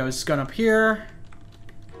 There he goes. He's going up here.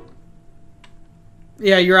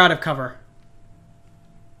 Yeah, you're out of cover.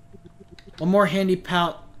 One more handy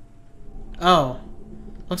pal. Oh.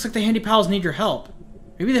 Looks like the handy pals need your help.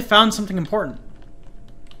 Maybe they found something important.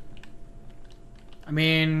 I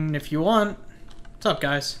mean, if you want. What's up,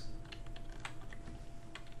 guys?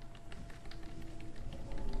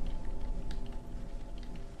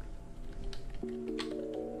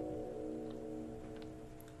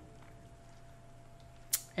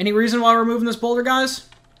 Any reason why we're moving this boulder, guys?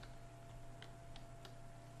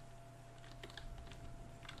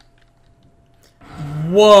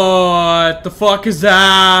 What the fuck is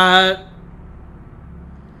that?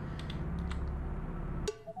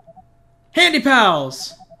 Handy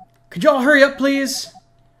pals! Could y'all hurry up, please?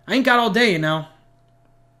 I ain't got all day, you know.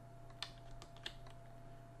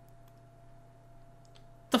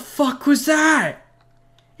 The fuck was that?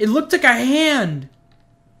 It looked like a hand.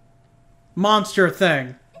 Monster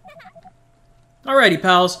thing. Alrighty,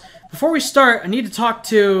 pals. Before we start, I need to talk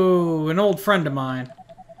to an old friend of mine.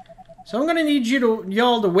 So I'm gonna need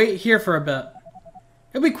y'all to wait here for a bit.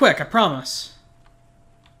 It'll be quick, I promise.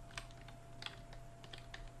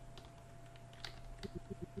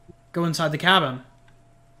 Go inside the cabin.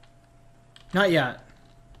 Not yet.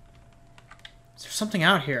 Is there something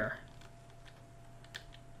out here?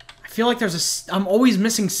 I feel like I'm always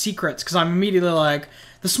missing secrets because I'm immediately like,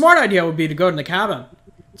 the smart idea would be to go in the cabin.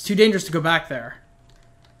 It's too dangerous to go back there.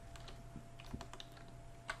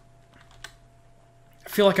 I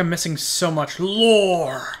feel like I'm missing so much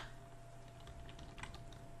lore.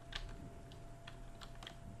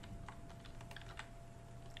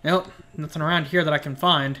 Nope, nothing around here that I can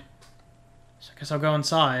find. So I guess I'll go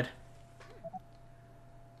inside.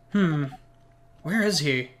 Where is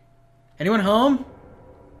he? Anyone home?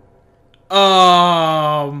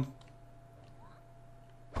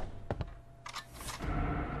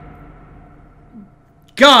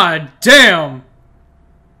 God damn!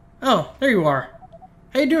 Oh, there you are.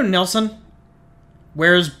 How you doing, Nelson?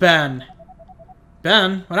 Where's Ben?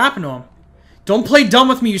 Ben? What happened to him? Don't play dumb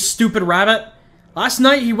with me, you stupid rabbit! Last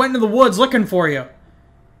night he went into the woods looking for you.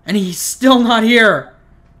 And he's still not here.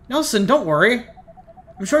 Nelson, don't worry.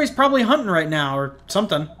 I'm sure he's probably hunting right now, or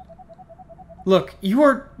something. Look,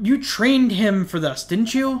 you trained him for this,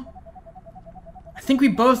 didn't you? I think we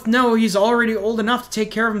both know he's already old enough to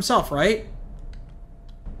take care of himself, right?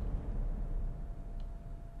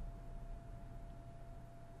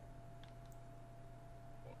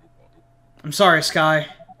 I'm sorry, Sky.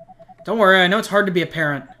 Don't worry, I know it's hard to be a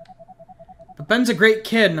parent. But Ben's a great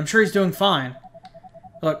kid, and I'm sure he's doing fine.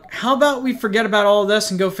 Look, how about we forget about all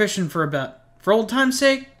this and go fishing for a bit? For old time's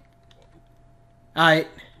sake? Aight.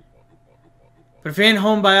 But if he ain't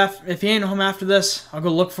home after this, I'll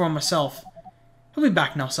go look for him myself. He'll be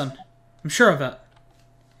back, Nelson. I'm sure of it.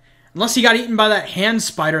 Unless he got eaten by that hand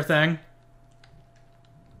spider thing.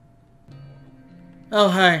 Oh,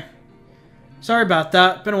 hey. Sorry about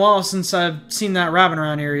that. Been a while since I've seen that rabbit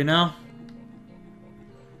around here, you know?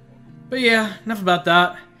 But yeah, enough about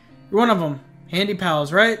that. You're one of them. Handy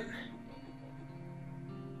pals, right?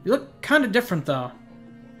 You look kind of different, though.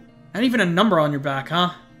 Not even a number on your back,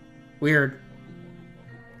 huh? Weird.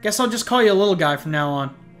 Guess I'll just call you a little guy from now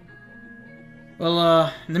on.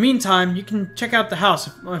 Well, in the meantime, you can check out the house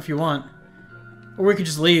if you want. Or we could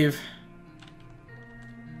just leave.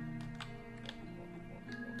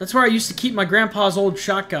 That's where I used to keep my grandpa's old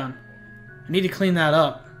shotgun. I need to clean that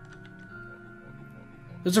up.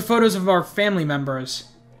 Those are photos of our family members.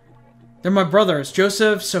 They're my brothers,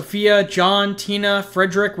 Joseph, Sophia, John, Tina,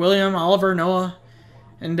 Frederick, William, Oliver, Noah,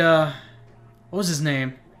 and, what was his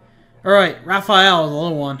name? Alright, Raphael, the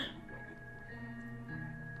little one.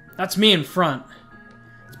 That's me in front.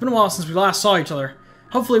 It's been a while since we last saw each other.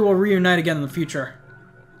 Hopefully we'll reunite again in the future.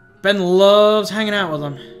 Ben loves hanging out with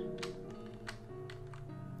him.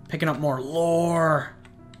 Picking up more lore.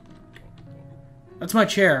 That's my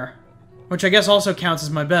chair, which I guess also counts as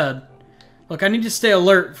my bed. Look, I need to stay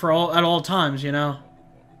alert at all times, you know.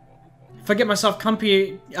 If I get myself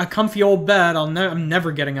a comfy old bed, I'm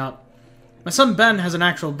never getting up. My son Ben has an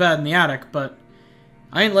actual bed in the attic, but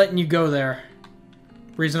I ain't letting you go there.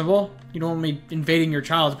 Reasonable? You don't want me invading your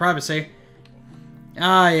child's privacy.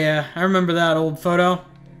 Ah, yeah, I remember that old photo.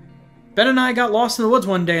 Ben and I got lost in the woods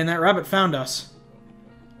one day and that rabbit found us.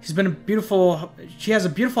 She has a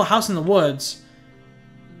beautiful house in the woods.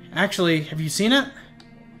 Actually, have you seen it?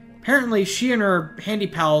 Apparently, she and her handy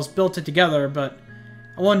pals built it together, but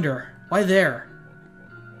I wonder, why there?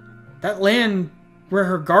 That land where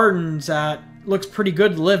her garden's at looks pretty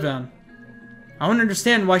good to live in. I don't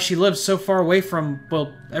understand why she lives so far away from,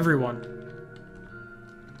 well, everyone.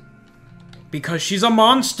 Because she's a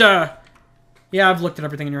monster! Yeah, I've looked at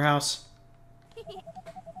everything in your house.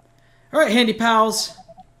 Alright, handy pals.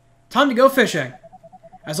 Time to go fishing.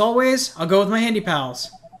 As always, I'll go with my handy pals.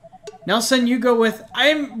 Nelson, you go with...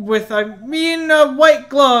 I mean, white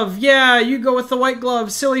glove. Yeah, you go with the white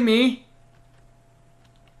glove. Silly me.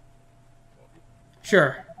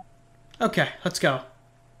 Sure. Okay, let's go.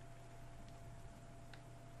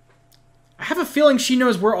 I have a feeling she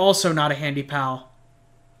knows we're also not a handy pal.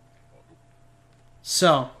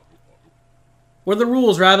 So, what are the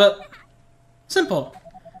rules, Rabbit? Simple.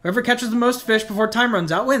 Whoever catches the most fish before time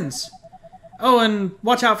runs out wins. Oh, and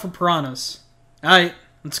watch out for piranhas. Alright,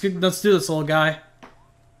 let's do this, little guy.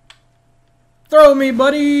 Throw me,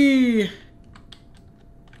 buddy! Hit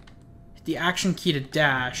the action key to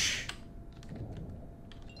dash.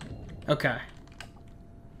 Okay.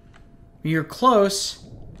 When you're close,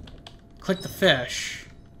 click the fish.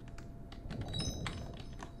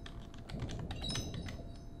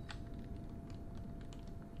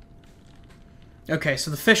 Okay,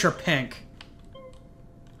 so the fish are pink.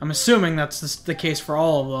 I'm assuming that's the case for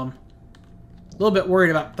all of them. A little bit worried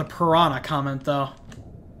about the piranha comment, though.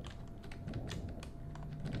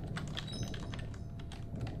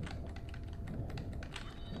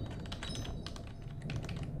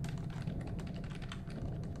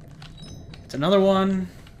 It's another one.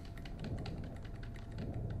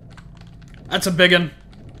 That's a big one.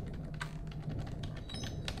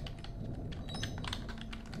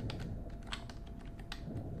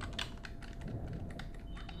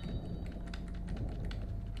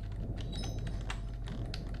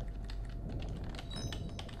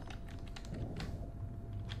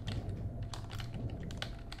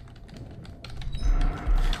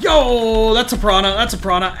 Yo, that's a piranha. That's a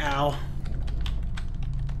piranha. Ow.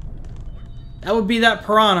 That would be that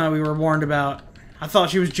piranha we were warned about. I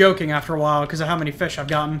thought she was joking after a while because of how many fish I've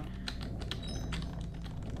gotten.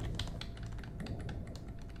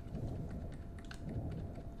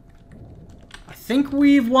 I think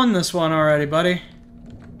we've won this one already, buddy.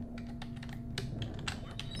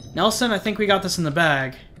 Nelson, I think we got this in the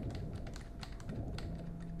bag.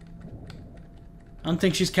 I don't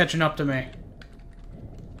think she's catching up to me.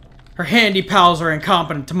 Her handy pals are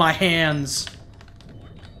incompetent to my hands.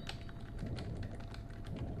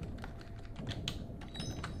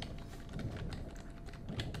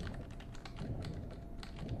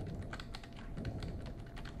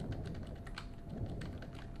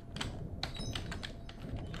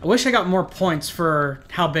 wish I got more points for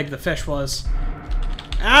how big the fish was.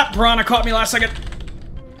 Ah, piranha caught me last second.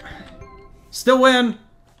 Still win.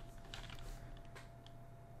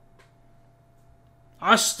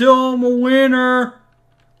 I still am a winner.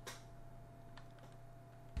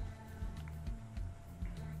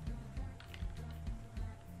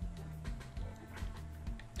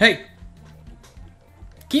 Hey,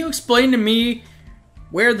 can you explain to me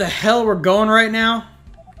where the hell we're going right now?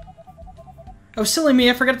 Oh, silly me,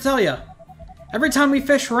 I forgot to tell you. Every time we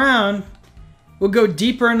fish around, we'll go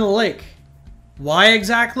deeper into the lake. Why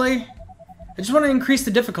exactly? I just want to increase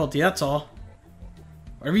the difficulty, that's all.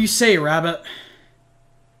 Whatever you say, Rabbit.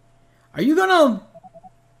 Are you gonna,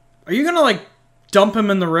 like, dump him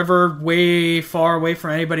in the river way far away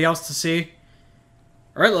from anybody else to see?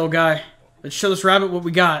 Alright, little guy. Let's show this rabbit what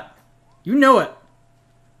we got. You know it.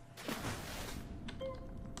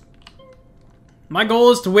 My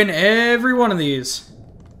goal is to win every one of these.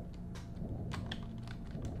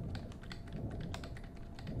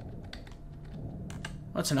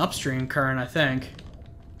 That's an upstream current, I think.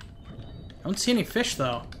 I don't see any fish,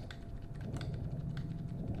 though.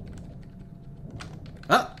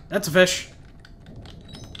 Oh, that's a fish.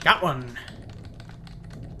 Got one.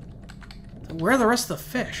 Where are the rest of the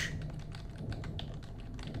fish?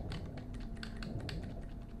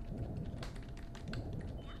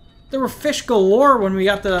 There were fish galore when we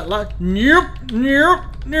got the... Nope.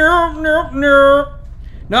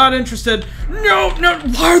 Not interested. No.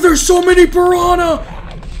 Why are there so many piranha?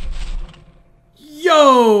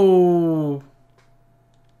 Yo.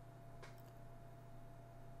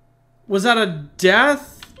 Was that a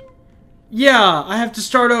death? Yeah, I have to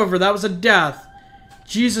start over. That was a death.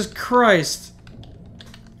 Jesus Christ.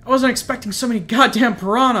 I wasn't expecting so many goddamn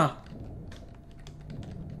piranha.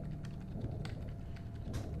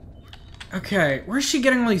 Okay, where's she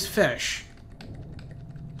getting all these fish?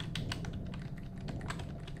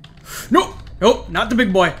 Nope! Nope, not the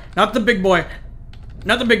big boy. Not the big boy.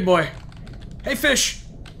 Not the big boy. Hey, fish!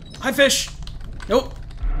 Hi, fish! Nope.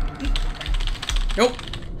 Nope.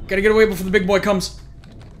 Gotta get away before the big boy comes.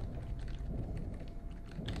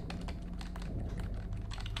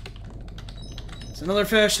 It's another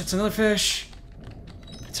fish. It's another fish.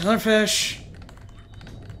 It's another fish.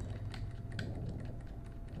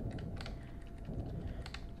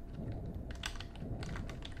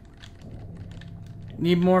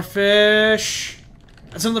 Need more fish.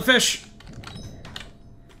 That's another fish.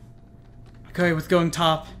 Okay with going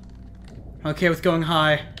top. Okay with going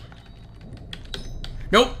high.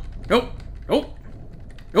 Nope. Nope. Nope.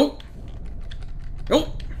 Nope.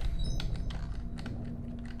 Nope.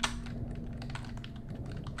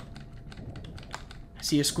 I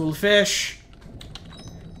see a school of fish.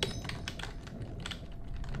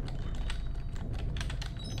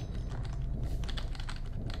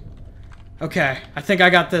 Okay, I think I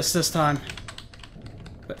got this time.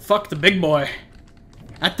 But fuck the big boy.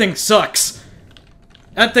 That thing sucks.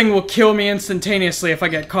 That thing will kill me instantaneously if I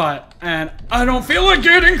get caught. And I don't feel like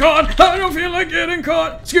getting caught! I don't feel like getting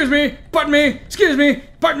caught! Excuse me! Pardon me! Excuse me!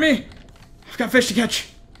 Pardon me! I've got fish to catch.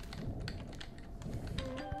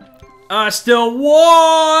 I still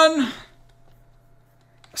won!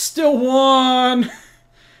 Still won!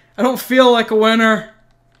 I don't feel like a winner.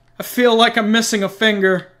 I feel like I'm missing a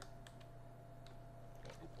finger.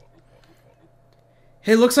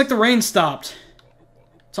 Hey, looks like the rain stopped.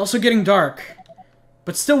 It's also getting dark.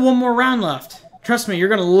 But still one more round left. Trust me, you're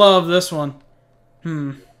gonna love this one.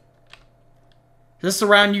 Is this the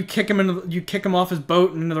round you kick him off his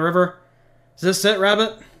boat into the river? Is this it,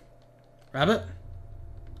 Rabbit? Rabbit?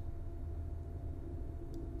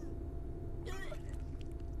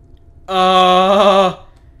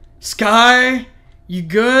 Sky? You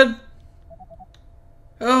good?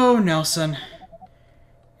 Oh, Nelson.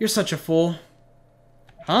 You're such a fool.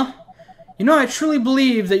 Huh? You know, I truly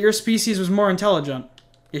believe that your species was more intelligent.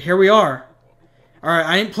 Yet here we are. Alright,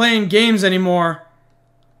 I ain't playing games anymore.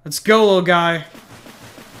 Let's go, little guy.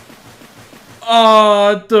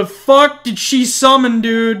 The fuck did she summon,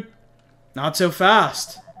 dude? Not so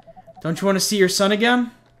fast. Don't you want to see your son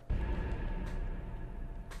again?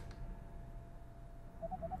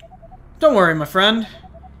 Don't worry, my friend.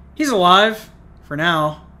 He's alive. For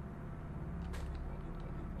now.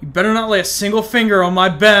 You better not lay a single finger on my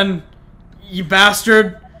Ben, you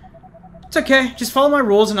bastard. It's okay, just follow my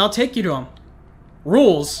rules and I'll take you to him.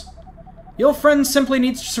 Rules? Your friend simply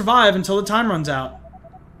needs to survive until the time runs out.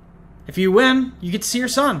 If you win, you get to see your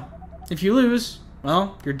son. If you lose,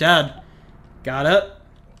 well, you're dead. Got it?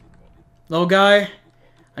 Little guy,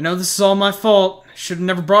 I know this is all my fault. I should have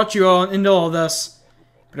never brought you all into all this.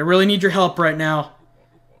 But I really need your help right now.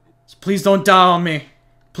 So please don't die on me.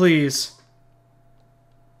 Please.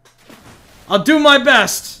 I'll do my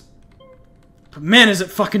best. But man, is it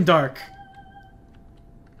fucking dark.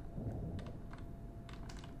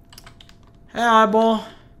 Hey, eyeball.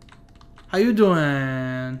 How you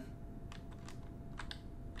doing?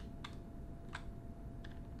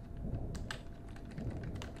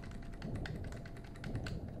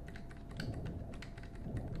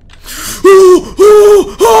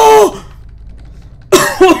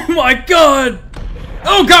 Oh my god!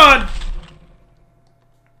 Oh god!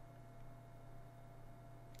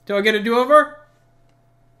 Do I get a do-over?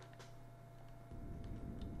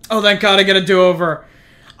 Oh, thank god I get a do-over.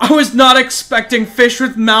 I was not expecting fish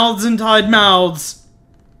with mouths and tied mouths.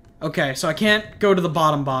 Okay, so I can't go to the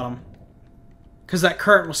bottom. Because that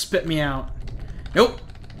current will spit me out. Nope.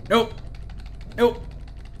 Nope. Nope.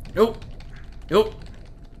 Nope. Nope.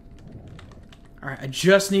 Alright, I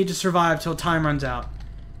just need to survive till time runs out.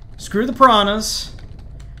 Screw the piranhas.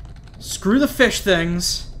 Screw the fish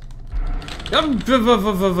things.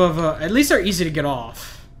 At least they're easy to get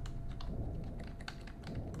off.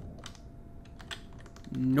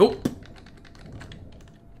 Nope.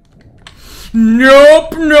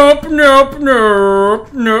 Nope, nope, nope,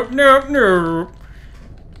 nope, nope, nope, nope.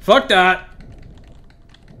 Fuck that.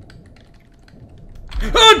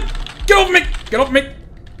 Ah! Get off me! Get off me!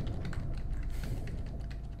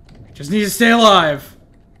 Just need to stay alive.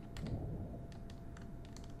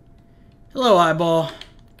 Hello, eyeball.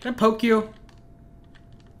 Can I poke you?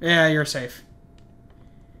 Yeah, you're safe.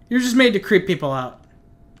 You're just made to creep people out.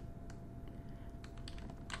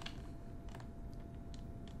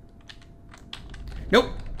 Nope.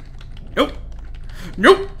 Nope.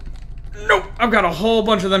 Nope. Nope. I've got a whole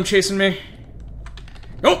bunch of them chasing me.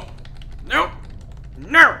 Nope. Nope.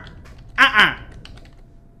 No.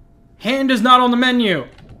 Hand is not on the menu.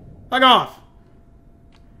 Fuck off.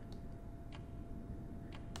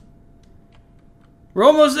 We're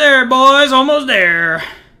almost there, boys. Almost there.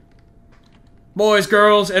 Boys,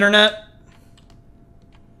 girls, internet.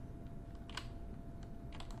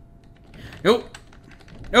 Nope.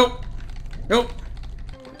 Nope. Nope.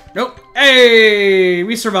 Nope. Hey!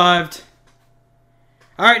 We survived.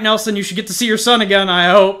 Alright, Nelson, you should get to see your son again, I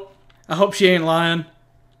hope. I hope she ain't lying.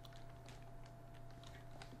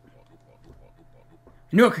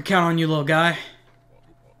 I knew I could count on you, little guy.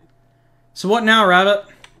 So what now, Rabbit?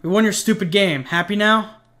 We won your stupid game. Happy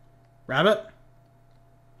now? Rabbit?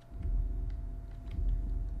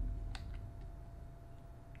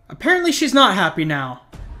 Apparently she's not happy now.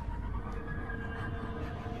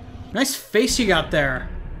 Nice face you got there.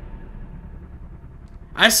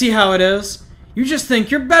 I see how it is. You just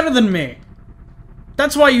think you're better than me.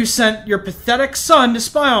 That's why you sent your pathetic son to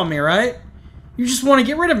spy on me, right? You just want to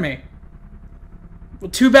get rid of me. Well,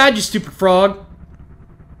 too bad, you stupid frog.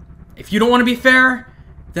 If you don't want to be fair,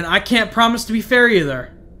 then I can't promise to be fair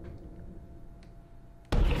either.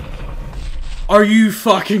 Are you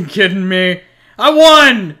fucking kidding me? I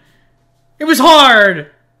won! It was hard!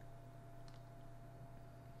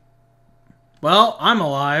 Well, I'm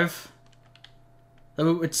alive.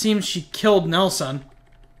 Though it seems she killed Nelson.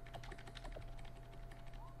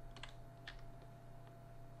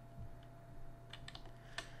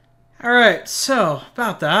 Alright, so,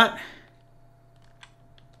 about that.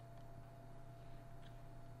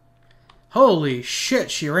 Holy shit,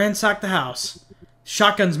 she ransacked the house.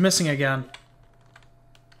 Shotgun's missing again.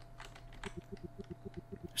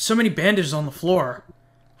 So many bandages on the floor.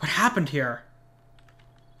 What happened here?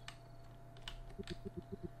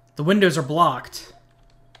 The windows are blocked.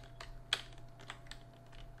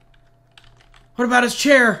 What about his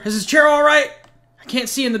chair? Is his chair alright? I can't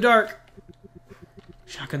see in the dark.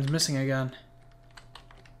 Shotgun's missing again.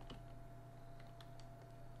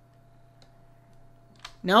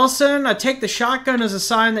 Nelson, I take the shotgun as a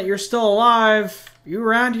sign that you're still alive. You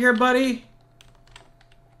around here, buddy?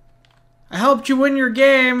 I helped you win your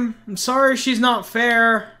game. I'm sorry she's not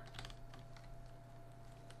fair.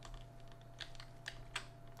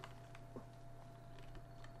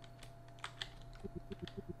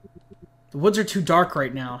 The woods are too dark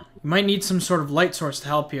right now. You might need some sort of light source to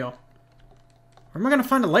help you. Where am I going to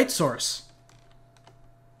find a light source?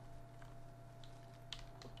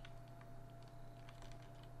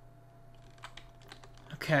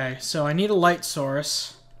 Okay, so I need a light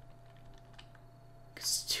source.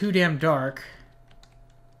 It's too damn dark.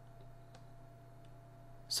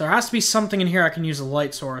 So there has to be something in here I can use a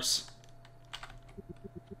light source.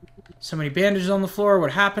 So many bandages on the floor.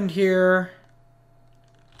 What happened here?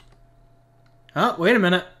 Oh, wait a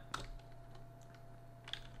minute.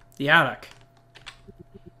 The attic.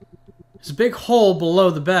 There's a big hole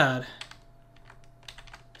below the bed.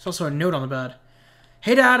 There's also a note on the bed.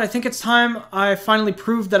 Hey Dad, I think it's time I finally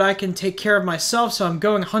proved that I can take care of myself, so I'm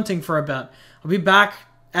going hunting for a bit. I'll be back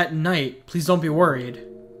at night. Please don't be worried.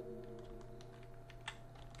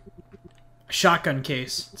 A shotgun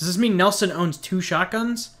case. Does this mean Nelson owns 2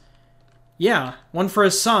 shotguns? Yeah, one for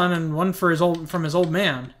his son and one for from his old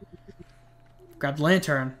man. Grab the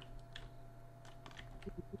lantern.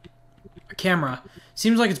 A camera.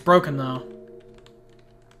 Seems like it's broken though.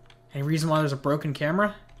 Any reason why there's a broken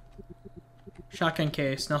camera? Shotgun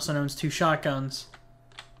case. Nelson owns 2 shotguns.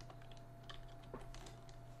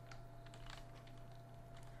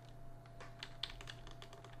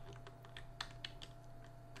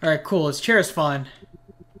 Alright, cool. His chair is fine.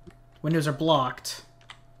 Windows are blocked.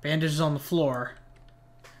 Bandages on the floor.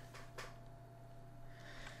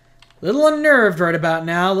 Little unnerved right about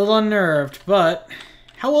now. Little unnerved, but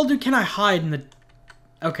how well can I hide in the...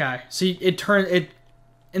 Okay, so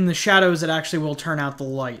in the shadows it actually will turn out the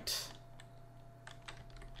light.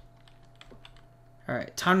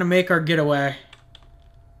 Alright, time to make our getaway.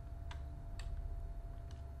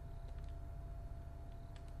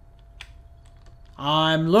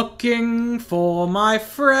 I'm looking for my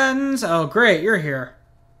friends. Oh, great, you're here.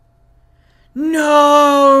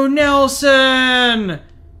 No, Nelson! I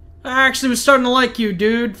actually was starting to like you,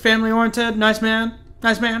 dude. Family-oriented, nice man.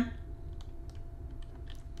 Nice man.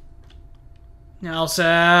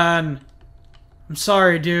 Nelson! I'm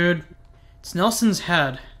sorry, dude. It's Nelson's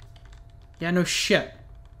head. Yeah, no shit.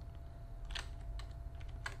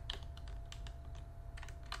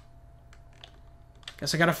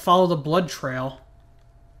 Guess I gotta follow the blood trail.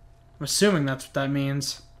 I'm assuming that's what that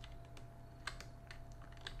means.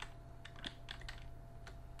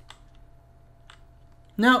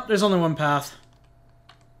 Nope, there's only one path.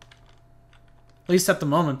 At least at the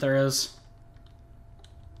moment there is.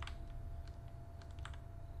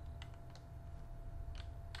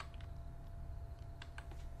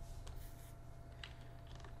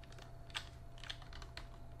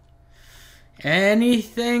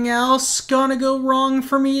 Anything else gonna go wrong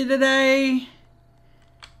for me today?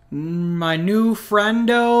 My new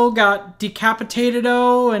friendo got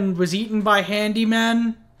decapitated-o and was eaten by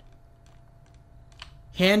handymen?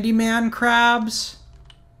 Handyman crabs?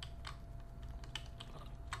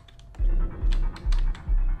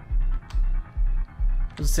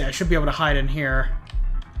 Let's see, I should be able to hide in here.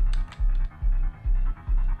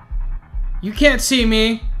 You can't see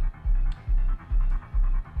me.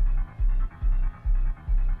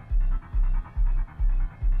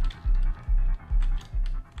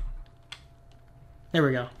 There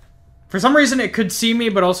we go. For some reason it could see me,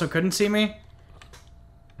 but also couldn't see me.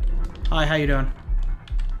 Hi, how you doing?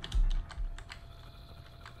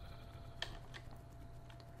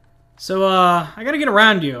 So, I gotta get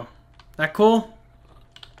around you. That cool?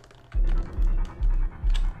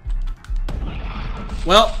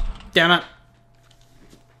 Well, damn it.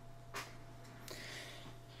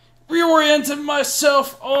 Reoriented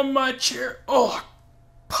myself on my chair. Oh,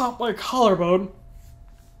 pop my collarbone.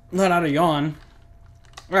 Let out a yawn.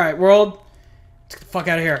 Alright, world. Let's get the fuck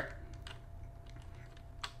out of here.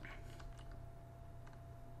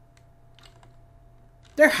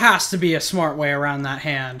 There has to be a smart way around that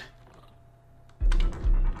hand.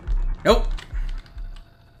 Nope.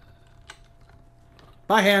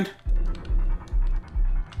 Bye, hand.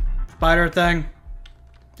 Spider thing.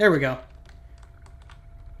 There we go.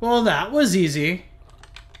 Well, that was easy.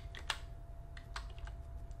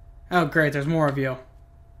 Oh, great, there's more of you.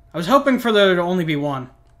 I was hoping for there to only be one.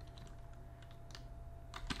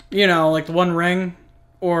 You know, like the one ring,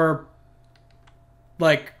 or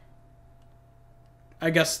like, I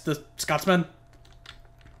guess the Scotsman.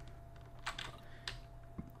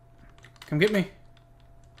 Come get me.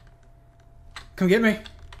 Come get me.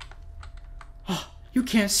 Oh, you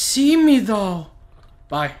can't see me though.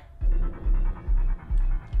 Bye.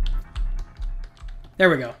 There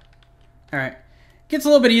we go. Alright. Gets a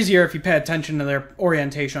little bit easier if you pay attention to their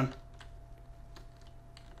orientation.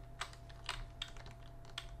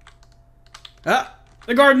 Ah!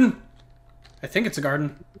 The garden! I think it's a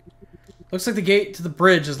garden. Looks like the gate to the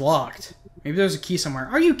bridge is locked. Maybe there's a key somewhere.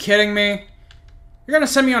 Are you kidding me? You're gonna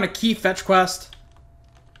send me on a key fetch quest?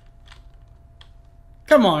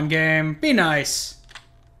 Come on, game. Be nice.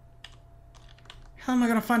 How am I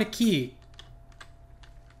gonna find a key?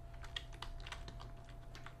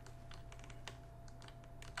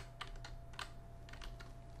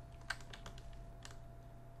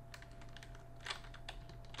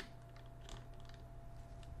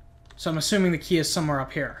 So I'm assuming the key is somewhere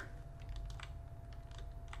up here.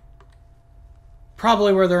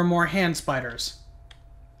 Probably where there are more hand spiders.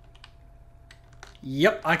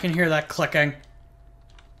 Yep, I can hear that clicking.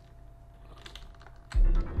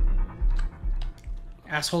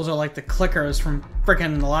 Assholes are like the clickers from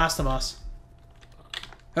frickin' The Last of Us.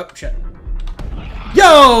 Oh, shit.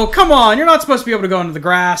 Yo, come on! You're not supposed to be able to go into the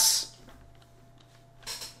grass.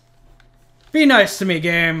 Be nice to me,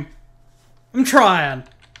 game. I'm trying.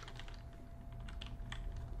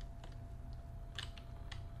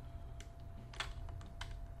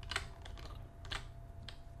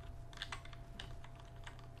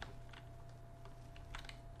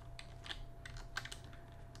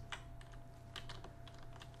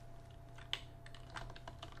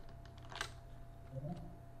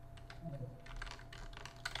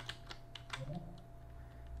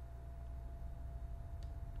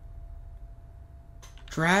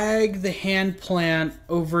 Drag the hand plant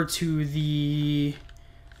over to the...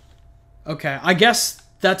 Okay, I guess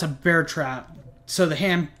that's a bear trap. So the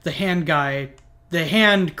hand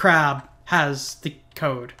crab has the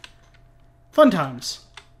code. Fun times.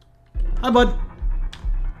 Hi, bud.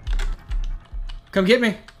 Come get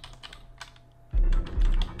me.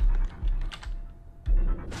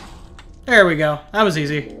 There we go. That was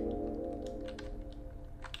easy.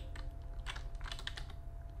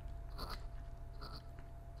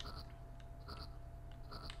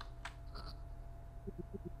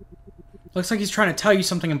 Looks like he's trying to tell you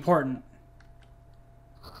something important.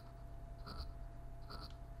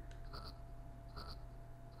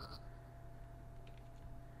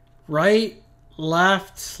 Right,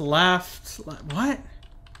 left, what?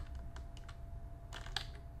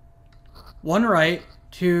 One right,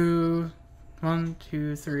 one,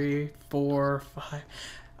 two, three, four, five.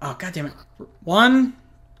 Oh, god damn it. One,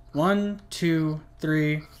 two,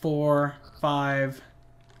 three, four, five.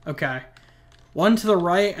 Okay. One to the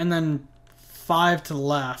right, and then 5 to the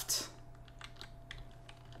left.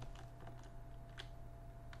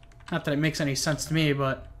 Not that it makes any sense to me,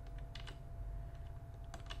 but...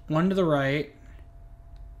 1 to the right.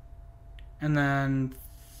 And then...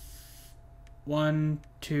 1,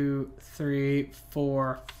 2, 3,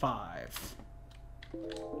 4, 5.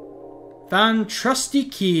 Found trusty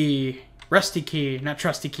key. Rusty key, not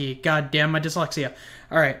trusty key. God damn my dyslexia.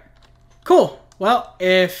 Alright. Cool. Well,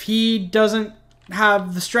 if he doesn't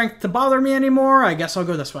have the strength to bother me anymore, I guess I'll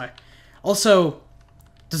go this way. Also,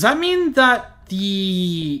 does that mean that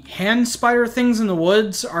the hand spider things in the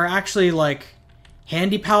woods are actually like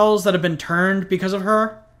handy pals that have been turned because of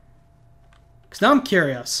her? Because now I'm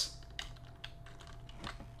curious.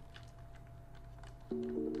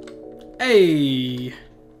 Hey!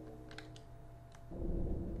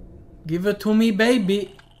 Give it to me,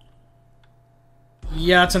 baby.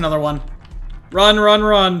 Yeah, it's another one. Run, run,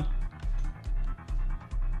 run.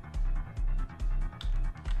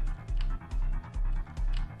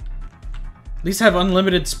 At least I have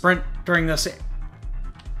unlimited sprint during this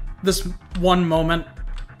one moment.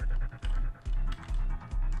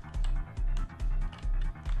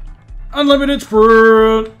 Unlimited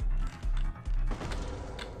sprint!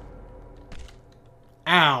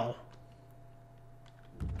 Ow.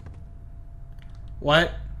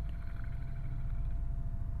 What?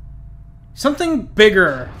 Something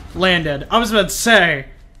bigger landed. I was about to say,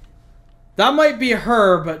 that might be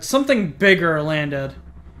her, but something bigger landed.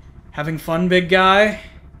 Having fun, big guy?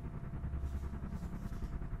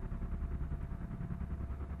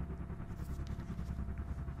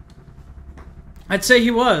 I'd say he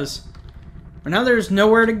was. But now there's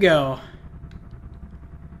nowhere to go.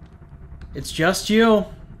 It's just you.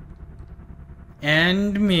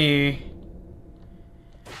 And me.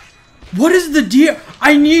 What is the deal?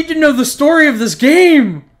 I need to know the story of this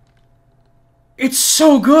game! It's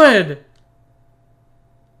so good!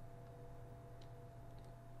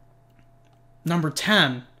 Number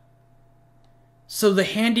 10. So the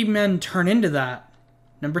handymen turn into that.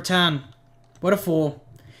 Number 10. What a fool.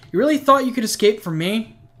 You really thought you could escape from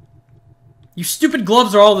me? You stupid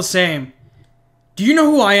gloves are all the same. Do you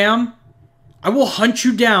know who I am? I will hunt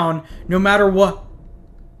you down no matter what.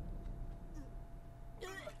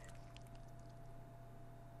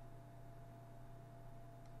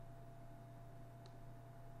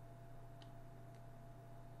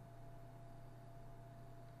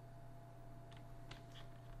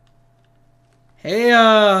 Hey,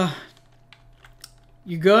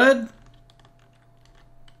 you good?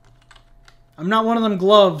 I'm not one of them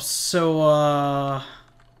gloves, so,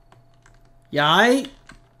 yeah, I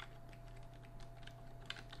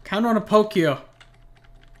kinda wanna poke you.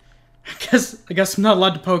 I guess I'm not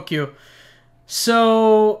allowed to poke you.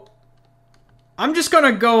 So, I'm just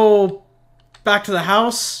gonna go back to the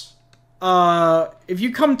house. If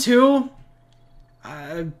you come too,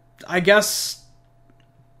 I guess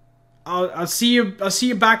I'll see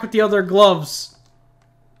you back with the other gloves.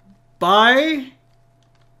 Bye.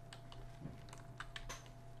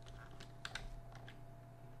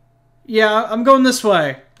 Yeah, I'm going this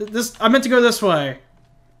way. I meant to go this way.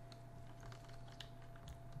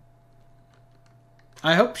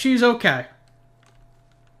 I hope she's okay.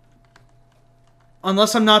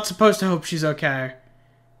 Unless I'm not supposed to hope she's okay.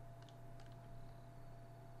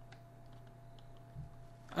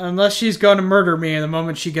 Unless she's going to murder me the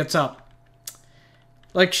moment she gets up.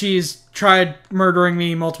 Like she's tried murdering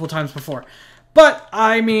me multiple times before. But,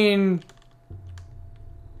 I mean...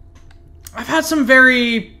 I've had some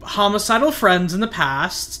very homicidal friends in the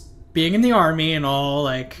past, being in the army and all,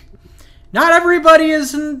 like... Not everybody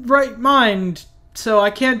is in right mind, so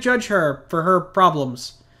I can't judge her for her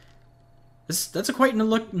problems. That's a quite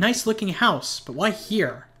nice looking house, but why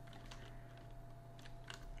here?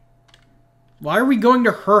 Why are we going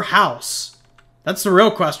to her house? That's the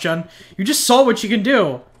real question. You just saw what you can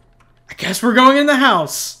do. I guess we're going in the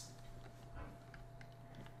house.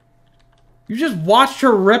 You just watched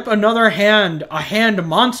her rip another hand, a hand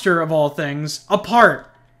monster of all things,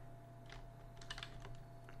 apart.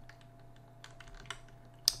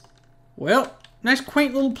 Well, nice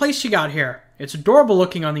quaint little place you got here. It's adorable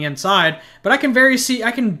looking on the inside, but I can barely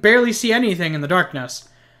see anything in the darkness.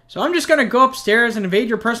 So I'm just gonna go upstairs and invade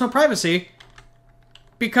your personal privacy.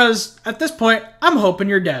 Because, at this point, I'm hoping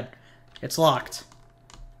you're dead. It's locked.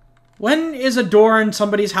 When is a door in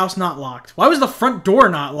somebody's house not locked? Why was the front door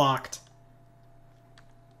not locked?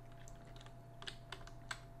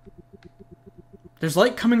 There's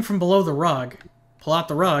light coming from below the rug. Pull out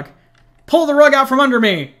the rug. Pull the rug out from under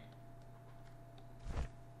me!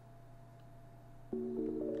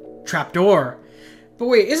 Trapdoor. But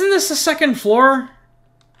wait, isn't this the second floor?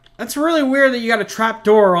 That's really weird that you got a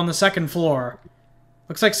trapdoor on the second floor.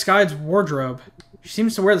 Looks like Sky's wardrobe. She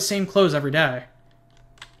seems to wear the same clothes every day.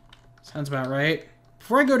 Sounds about right.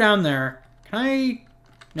 Before I go down there, can I...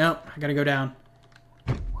 No, I gotta go down.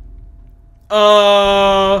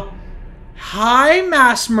 Hi,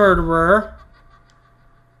 mass murderer.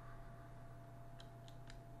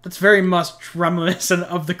 That's very much reminiscent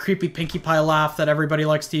of the creepy Pinkie Pie laugh that everybody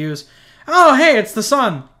likes to use. Oh, hey, it's the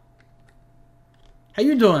sun. How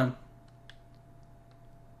you doing?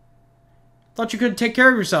 Thought you could take care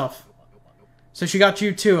of yourself. So she got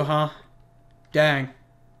you too, huh? Dang.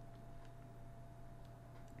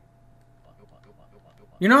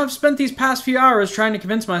 You know, I've spent these past few hours trying to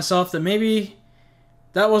convince myself that maybe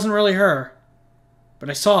that wasn't really her. But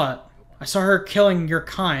I saw it. I saw her killing your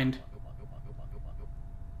kind.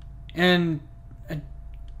 And I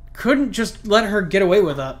couldn't just let her get away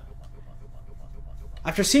with it.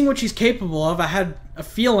 After seeing what she's capable of, I had a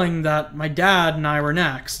feeling that my dad and I were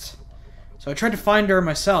next. So I tried to find her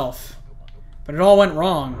myself. But it all went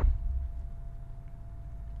wrong.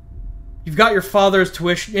 You've got your father's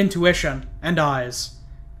intuition and eyes.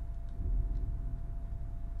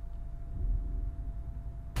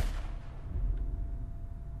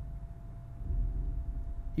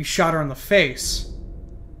 You shot her in the face.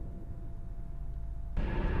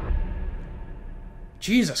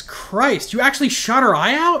 Jesus Christ, you actually shot her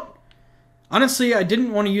eye out? Honestly, I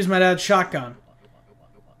didn't want to use my dad's shotgun.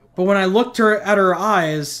 But when I looked at her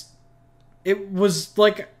eyes, it was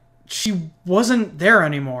like she wasn't there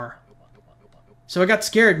anymore. So I got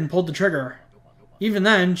scared and pulled the trigger. Even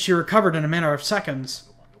then, she recovered in a matter of seconds.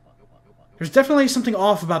 There's definitely something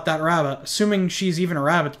off about that rabbit, assuming she's even a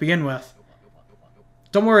rabbit to begin with.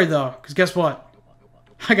 Don't worry though, because guess what?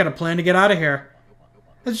 I got a plan to get out of here.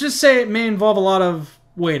 Let's just say it may involve a lot of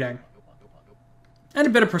waiting. And a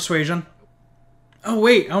bit of persuasion. Oh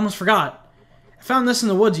wait, I almost forgot. I found this in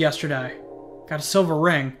the woods yesterday. Got a silver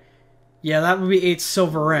ring. Yeah, that would be 8's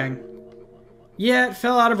silver ring. Yeah, it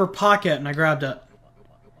fell out of her pocket and I grabbed it.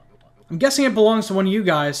 I'm guessing it belongs to one of you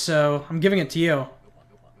guys, so I'm giving it to you.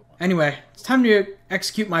 Anyway, it's time to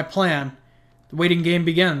execute my plan. The waiting game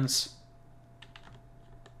begins.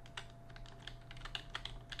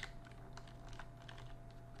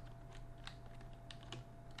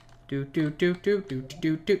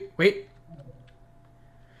 Wait.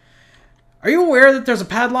 Are you aware that there's a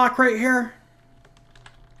padlock right here?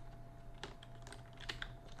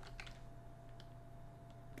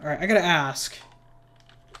 Alright, I gotta ask.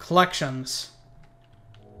 Collections.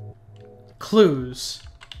 Clues.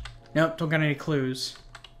 Nope, don't got any clues.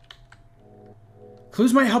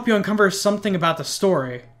 Clues might help you uncover something about the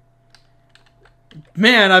story.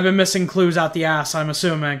 Man, I've been missing clues out the ass, I'm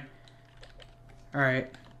assuming. Alright.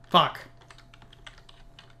 Fuck.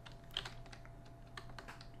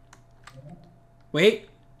 Wait.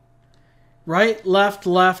 Right, left,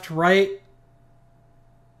 left, right.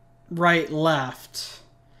 Right, left.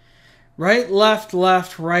 Right, left,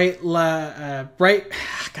 left, right, right.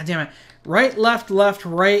 God damn it. Right, left, left,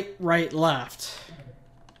 right, right, left.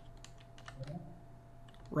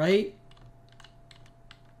 right,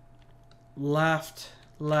 left,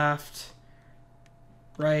 left,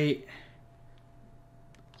 right,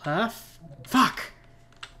 left. Fuck!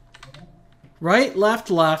 Right, left,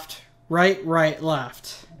 left, right, right,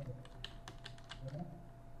 left.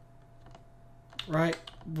 Right,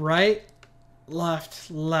 right,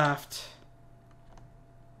 left, left.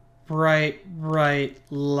 Right, right,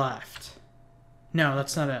 left. No,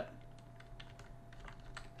 that's not it.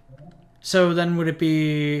 So then would it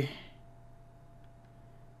be...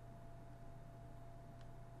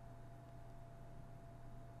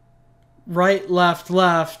 right, left,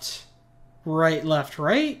 left, right, left,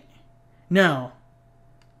 right? No.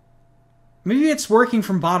 Maybe it's working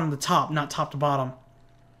from bottom to top, not top to bottom.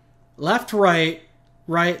 Left, right,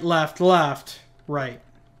 right, left, left, right.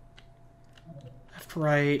 Left,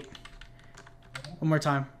 right. One more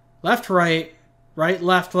time. Left, right, right,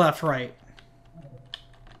 left, left, right.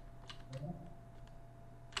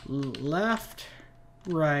 Left,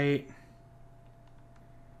 right.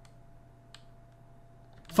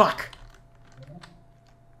 Fuck.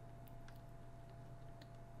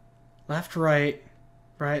 Left, right,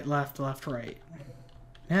 right, left, left, right.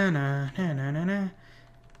 Na na na na na na.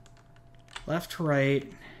 Left,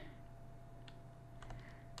 right,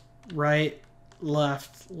 right,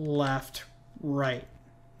 left, left, right.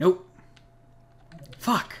 Nope.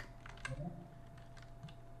 Fuck.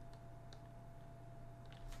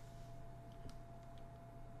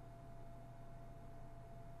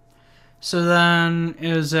 So then,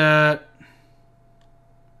 is it...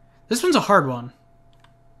 This one's a hard one.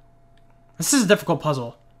 This is a difficult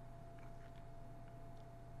puzzle.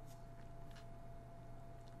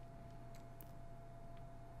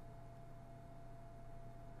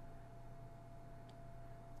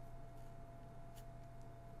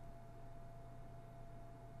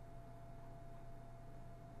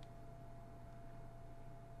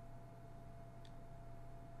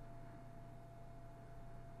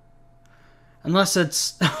 Unless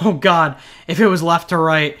it's... Oh god. If it was left to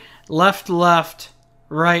right. Left, left,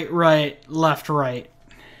 right, right, left, right.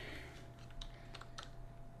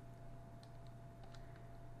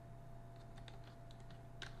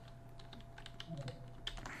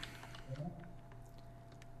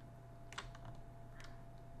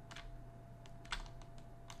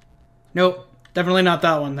 Nope. Definitely not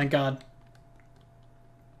that one, thank god.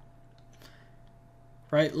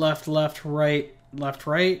 Right, left, left, right, left,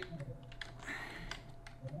 right.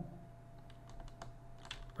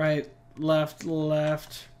 Right, left,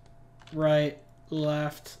 left, right,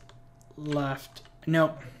 left, left.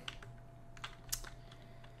 Nope.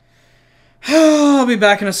 I'll be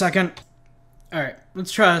back in a second. Alright,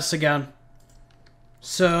 let's try this again.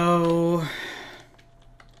 So...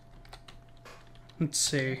 let's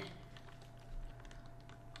see.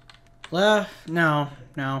 Left, no,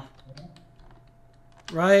 no.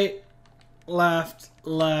 Right, left,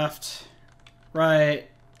 left, right,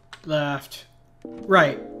 left,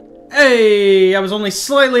 right. Hey, I was only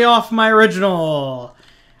slightly off my original.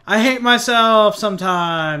 I hate myself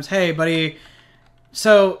sometimes. Hey, buddy.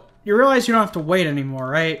 So, you realize you don't have to wait anymore,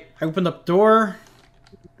 right? I opened up the door.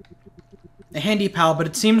 A handy pal, but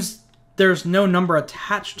it seems there's no number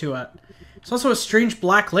attached to it. It's also a strange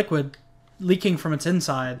black liquid leaking from its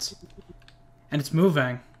insides. And it's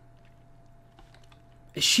moving.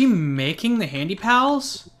 Is she making the handy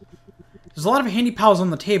pals? There's a lot of handy pals on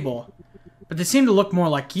the table, but they seem to look more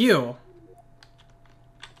like you.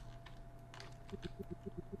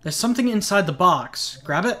 There's something inside the box.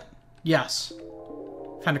 Grab it? Yes.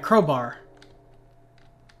 Found a crowbar.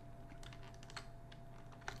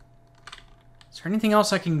 Is there anything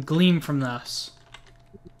else I can glean from this?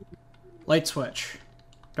 Light switch.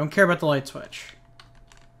 Don't care about the light switch.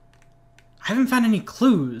 I haven't found any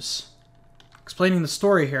clues explaining the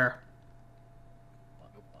story here.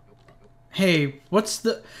 Hey, what's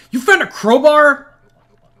the... You found a crowbar?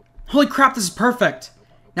 Holy crap, this is perfect.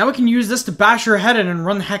 Now we can use this to bash her head in and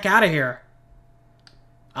run the heck out of here.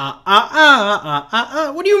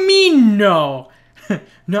 What do you mean, no?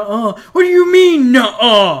 No. What do you mean,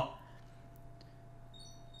 no?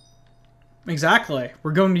 Exactly.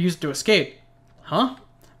 We're going to use it to escape. Huh?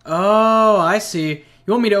 Oh, I see.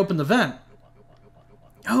 You want me to open the vent?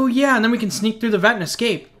 Oh, yeah, and then we can sneak through the vent and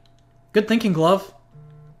escape. Good thinking, Glove.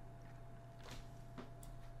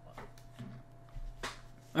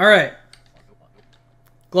 Alright.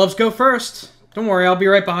 Gloves go first. Don't worry, I'll be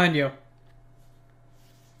right behind you.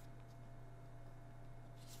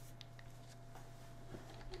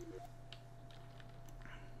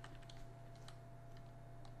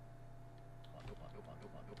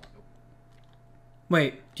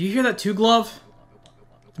 Wait, do you hear that too, Glove?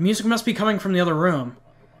 The music must be coming from the other room.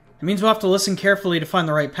 It means we'll have to listen carefully to find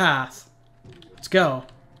the right path. Let's go.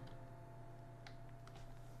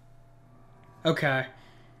 Okay.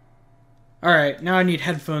 Alright, now I need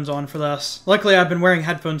headphones on for this. Luckily, I've been wearing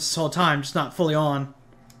headphones this whole time, just not fully on.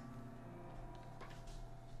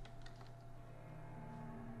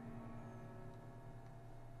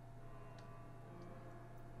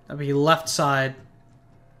 That'd be left side.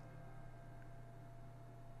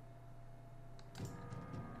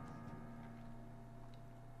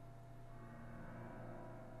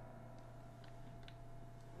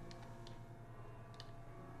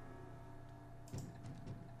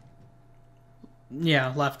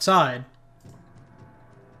 Yeah, left side.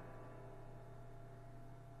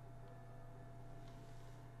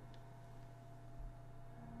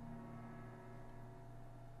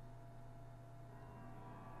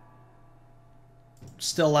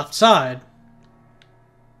 Still left side.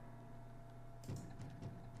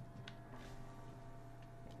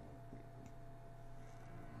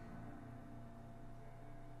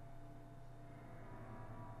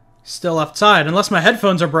 Still left side, unless my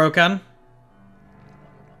headphones are broken.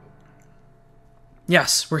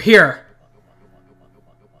 Yes, we're here.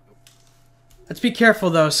 Let's be careful,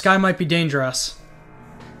 though. Sky might be dangerous.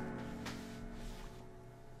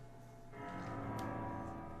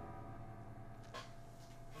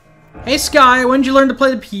 Hey, Sky, when did you learn to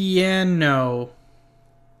play the piano?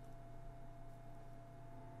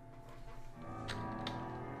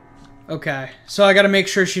 Okay, so I gotta make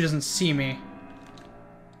sure she doesn't see me.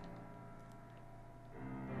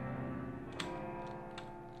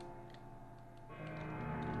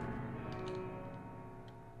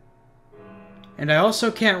 And I also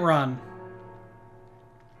can't run.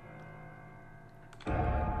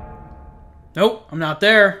 Nope, I'm not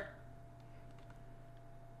there.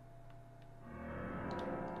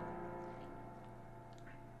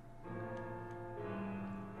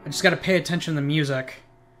 I just gotta pay attention to the music.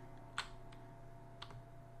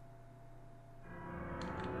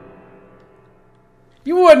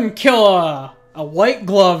 You wouldn't kill a white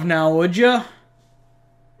glove now, would you?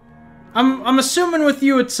 I'm assuming with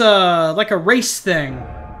you it's like a race thing.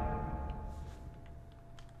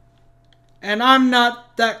 And I'm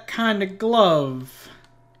not that kind of glove.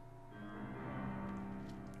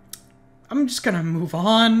 I'm just gonna move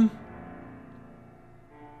on.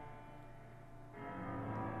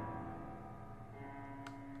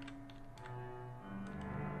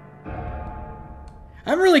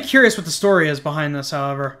 I'm really curious what the story is behind this,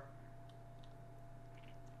 however.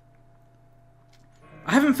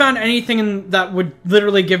 I haven't found anything that would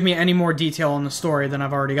literally give me any more detail on the story than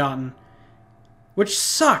I've already gotten. Which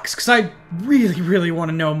sucks, because I really, really want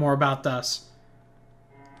to know more about this.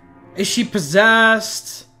 Is she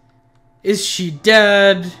possessed? Is she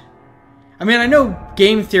dead? I mean, I know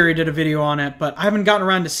Game Theory did a video on it, but I haven't gotten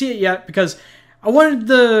around to see it yet because I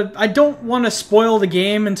don't want to spoil the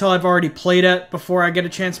game until I've already played it before I get a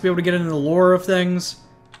chance to be able to get into the lore of things.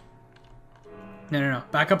 No.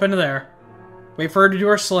 Back up into there. Wait for her to do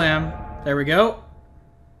her slam. There we go.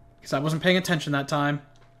 Because I wasn't paying attention that time.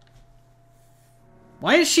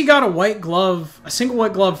 Why has she got a white glove, a single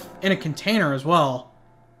white glove in a container as well?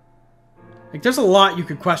 Like, there's a lot you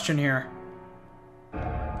could question here.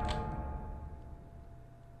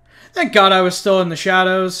 Thank God I was still in the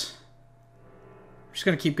shadows. I'm just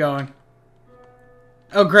gonna keep going.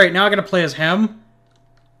 Oh great, now I gotta play as him.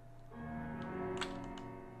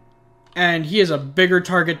 And he is a bigger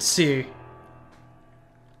target to see.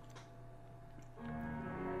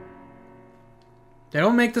 They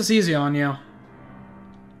don't make this easy on you.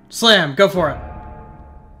 Slam, go for it.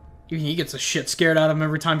 Even he gets the shit scared out of him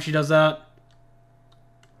every time she does that.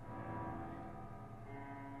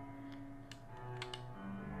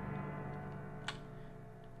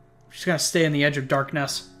 Just gotta stay in the edge of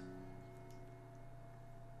darkness.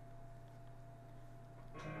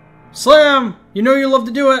 Slam! You know you love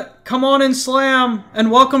to do it. Come on and slam. And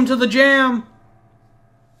welcome to the jam.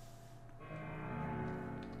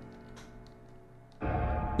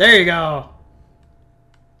 There you go.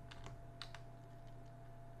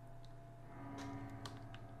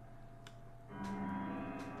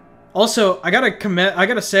 Also, I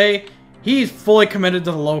gotta say, he's fully committed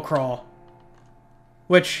to the low crawl.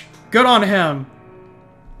 Which, good on him.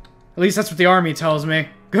 At least that's what the army tells me.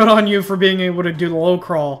 Good on you for being able to do the low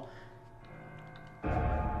crawl.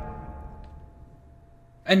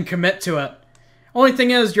 And commit to it. Only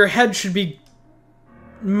thing is, your head should be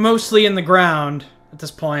mostly in the ground at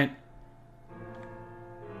this point.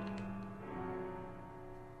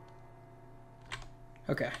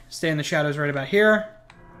 Okay, stay in the shadows right about here.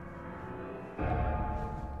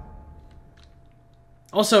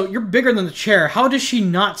 Also, you're bigger than the chair. How does she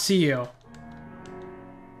not see you?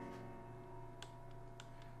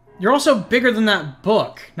 You're also bigger than that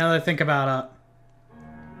book, now that I think about it.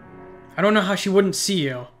 I don't know how she wouldn't see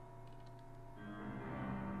you.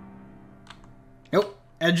 Nope.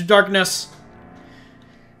 Edge of Darkness.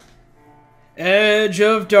 Edge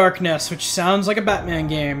of Darkness, which sounds like a Batman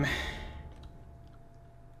game.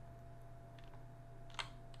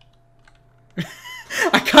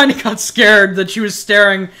 I kind of got scared that she was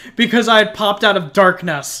staring because I had popped out of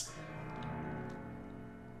darkness.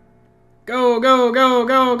 Go, go, go,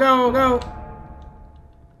 go, go, go.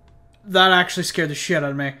 That actually scared the shit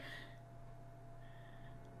out of me.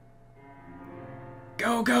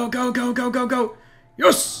 Go, go, go, go, go, go, go.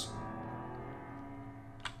 Yes!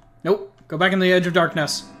 Nope. Go back in the Edge of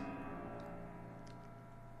Darkness.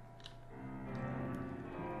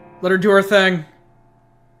 Let her do her thing.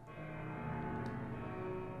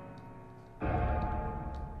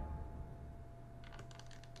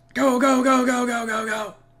 Go, go, go, go, go, go,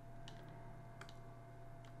 go.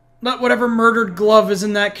 Let whatever murdered glove is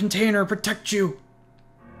in that container protect you.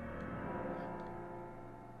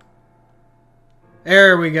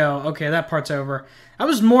 There we go. Okay, that part's over. That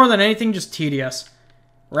was more than anything just tedious.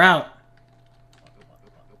 We're out.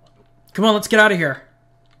 Come on, let's get out of here.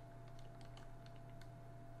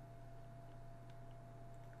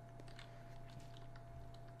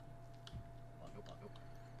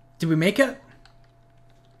 Did we make it?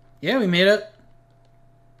 Yeah, we made it.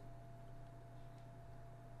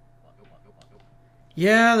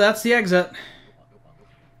 Yeah, that's the exit.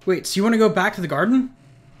 Wait, so you want to go back to the garden?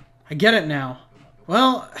 I get it now.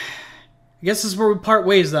 Well, I guess this is where we part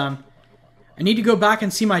ways then. I need to go back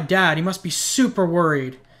and see my dad. He must be super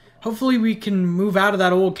worried. Hopefully we can move out of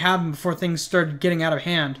that old cabin before things start getting out of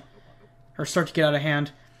hand. Or start to get out of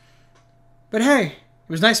hand. But hey, it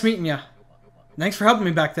was nice meeting you. Thanks for helping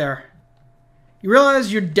me back there. You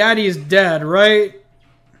realize your daddy is dead, right?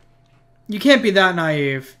 You can't be that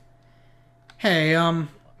naive. Hey,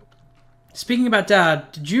 speaking about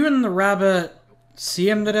Dad, did you and the rabbit see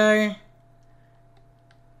him today?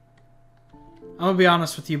 I'm gonna be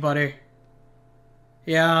honest with you, buddy.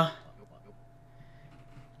 Yeah.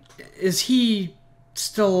 Is he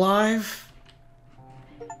still alive?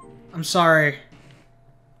 I'm sorry.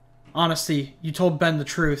 Honestly, you told Ben the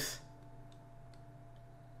truth.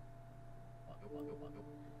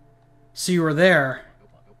 So you were there,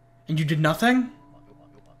 and you did nothing?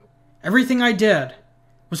 Everything I did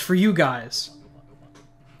was for you guys.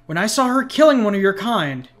 When I saw her killing one of your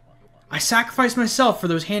kind, I sacrificed myself for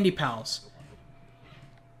those handy pals.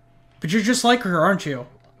 But you're just like her, aren't you?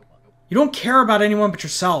 You don't care about anyone but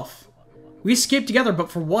yourself. We escaped together,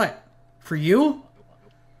 but for what? For you?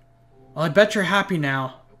 Well, I bet you're happy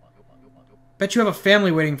now. Bet you have a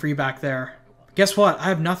family waiting for you back there. But guess what? I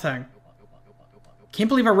have nothing. Can't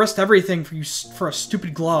believe I risked everything for you for a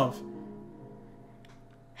stupid glove.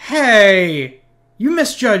 Hey! You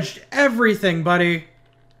misjudged everything, buddy.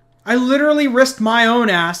 I literally risked my own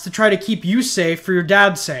ass to try to keep you safe for your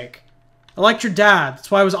dad's sake. I liked your dad. That's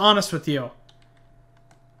why I was honest with you.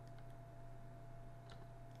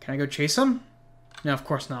 Can I go chase him? No, of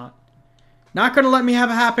course not. Not gonna let me have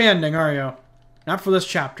a happy ending, are you? Not for this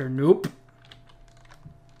chapter. Nope.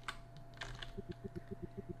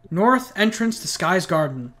 North entrance to Sky's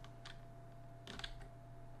Garden.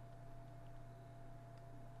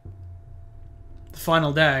 The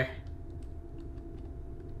final day.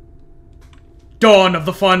 Dawn of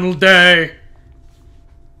the final day!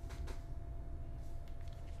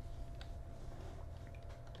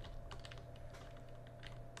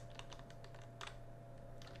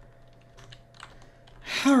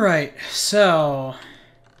 Alright, so...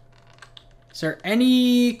 Is there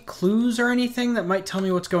any clues or anything that might tell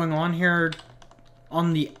me what's going on here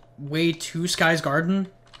on the way to Sky's Garden?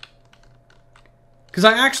 Because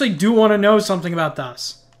I actually do want to know something about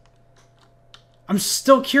this. I'm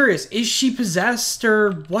still curious. Is she possessed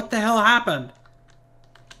or what the hell happened?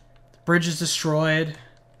 The bridge is destroyed.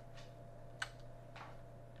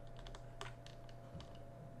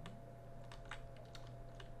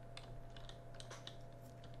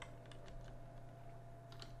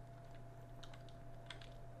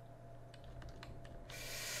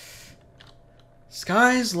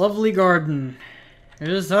 Sky's lovely garden.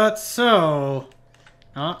 Is that so?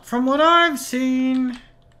 Not from what I've seen.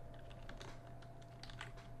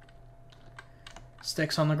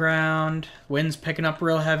 Sticks on the ground. Wind's picking up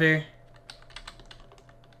real heavy.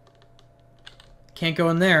 Can't go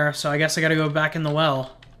in there, so I guess I gotta go back in the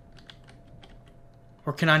well.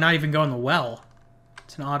 Or can I not even go in the well?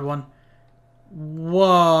 It's an odd one.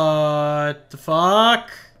 What the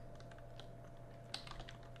fuck?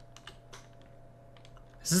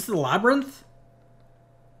 Is this the labyrinth?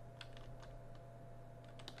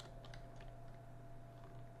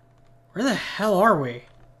 Where the hell are we?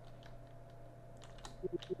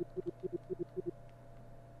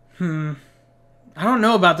 I don't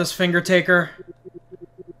know about this finger taker.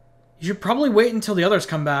 You should probably wait until the others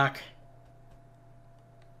come back.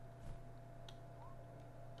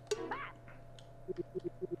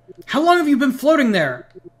 How long have you been floating there?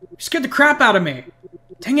 You scared the crap out of me.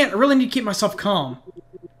 Dang it, I really need to keep myself calm.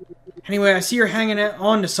 Anyway, I see you're hanging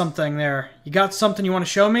on to something there. You got something you want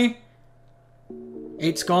to show me?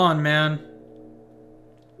 8's gone, man.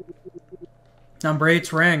 Number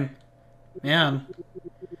 8's ring. Man.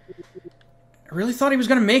 I really thought he was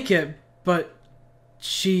gonna make it, but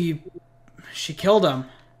she killed him.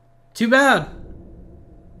 Too bad.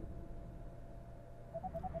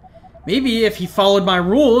 Maybe if he followed my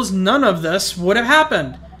rules, none of this would have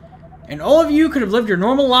happened. And all of you could have lived your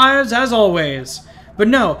normal lives as always. But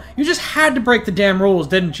no, you just had to break the damn rules,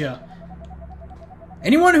 didn't you?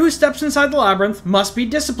 Anyone who steps inside the labyrinth must be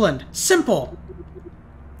disciplined. Simple.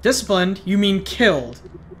 Disciplined, you mean killed.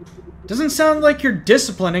 Doesn't sound like you're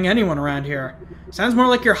disciplining anyone around here. Sounds more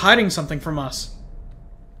like you're hiding something from us.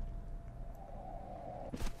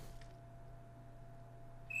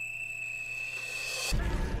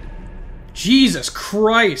 Jesus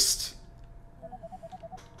Christ.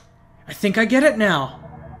 I think I get it now.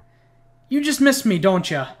 You just missed me, don't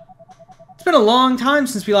ya? It's been a long time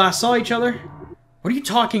since we last saw each other. What are you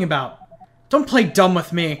talking about? Don't play dumb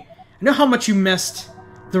with me. I know how much you missed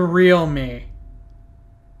the real me.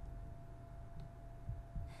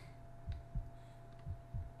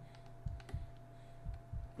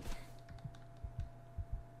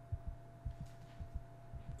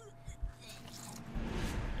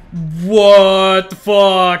 What the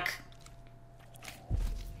fuck?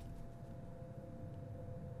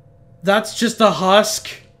 That's just a husk?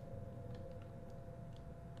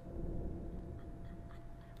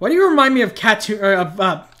 Why do you remind me of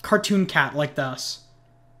cartoon cat like this?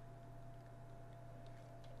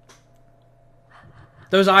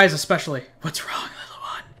 Those eyes especially. What's wrong, little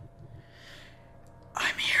one?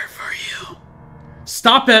 I'm here for you.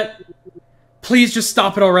 Stop it! Please just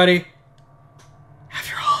stop it already.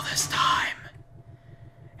 After all this time.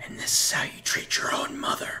 And this is how you treat your own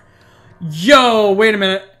mother. Yo, wait a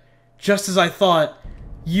minute. Just as I thought.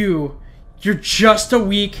 You're just a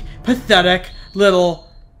weak, pathetic little...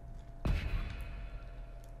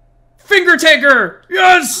 Finger taker!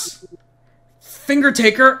 Yes! Finger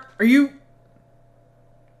taker? Are you...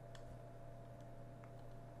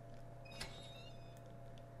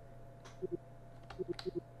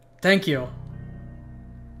 Thank you.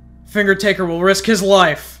 Finger taker will risk his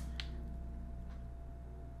life.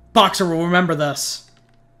 Boxer will remember this.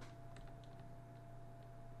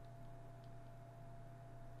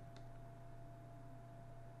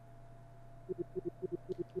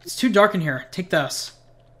 It's too dark in here. Take this.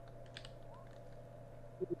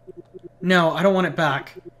 No, I don't want it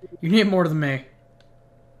back. You need it more than me.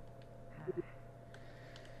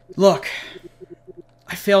 Look.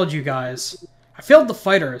 I failed you guys. I failed the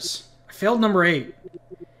fighters. I failed number 8.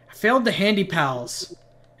 I failed the handy pals.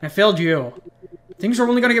 And I failed you. Things are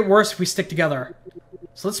only gonna get worse if we stick together.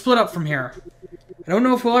 So let's split up from here. I don't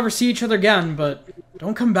know if we'll ever see each other again, but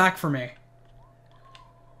don't come back for me.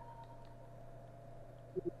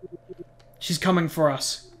 She's coming for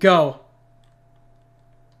us. Go.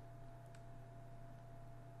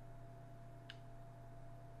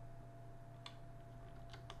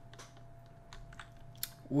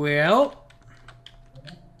 Well.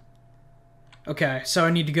 Okay, so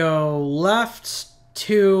I need to go left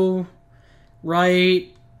 2,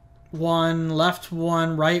 right 1, left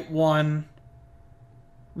 1, right 1,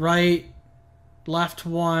 right, left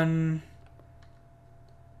 1.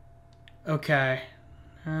 Okay.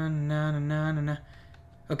 No.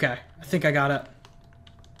 Okay, I think I got it.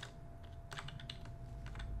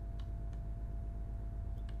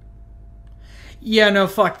 Yeah, no,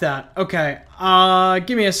 fuck that. Okay,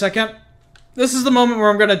 give me a second. This is the moment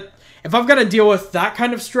where I'm gonna... If I've got to deal with that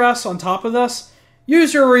kind of stress on top of this,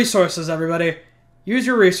 use your resources, everybody. Use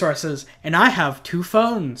your resources. And I have 2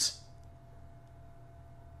 phones.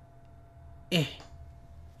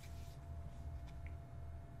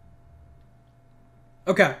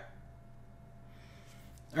 Okay.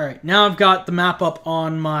 Alright, now I've got the map up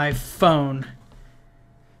on my phone.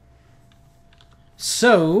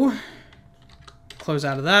 So, close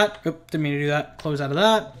out of that. Oop, didn't mean to do that. Close out of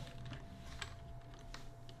that.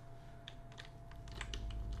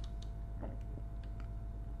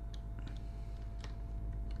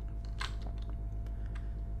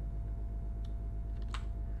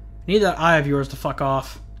 I need that eye of yours to fuck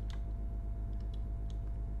off.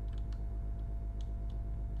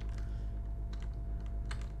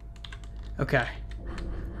 Okay.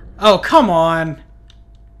 Oh, come on!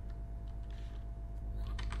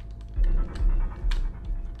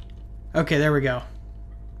 Okay, there we go.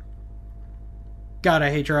 God,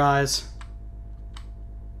 I hate your eyes.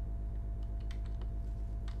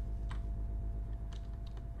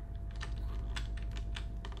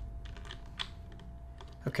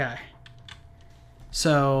 Okay.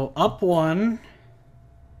 So, up one.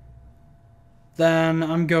 Then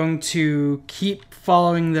I'm going to keep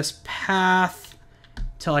following this path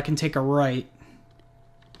till I can take a right.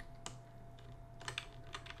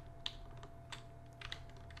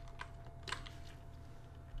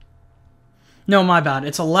 No, my bad.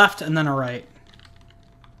 It's a left and then a right.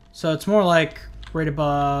 So it's more like right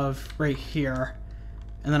above, right here.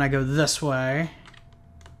 And then I go this way.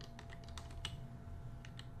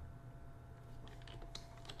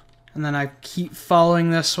 And then I keep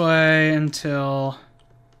following this way until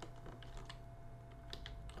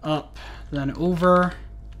up, then over.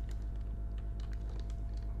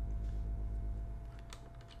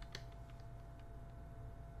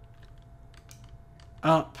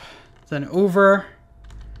 Up, then over,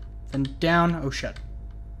 then down. Oh shit.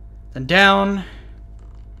 Then down.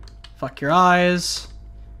 Fuck your eyes.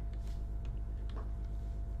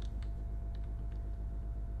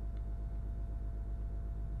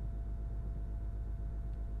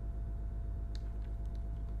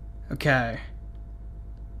 Okay.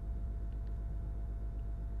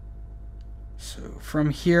 So from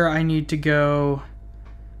here I need to go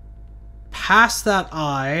past that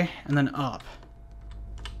eye and then up.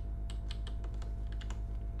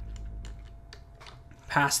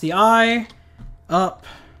 Past the eye, up,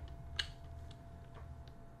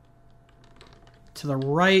 to the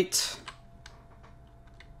right,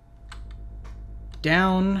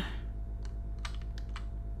 down,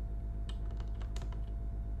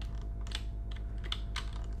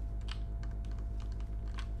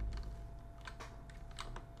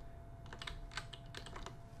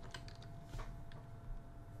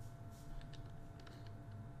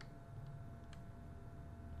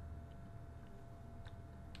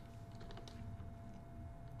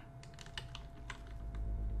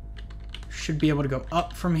 should be able to go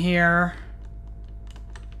up from here.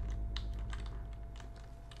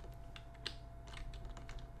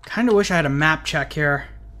 Kind of wish I had a map check here,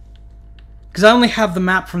 because I only have the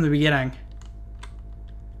map from the beginning.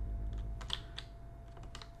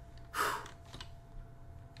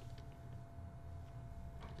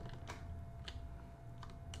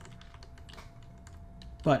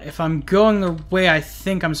 But if I'm going the way I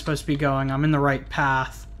think I'm supposed to be going, I'm in the right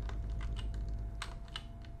path.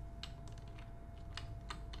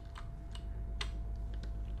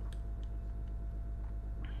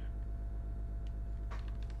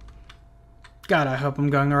 God, I hope I'm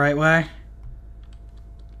going the right way.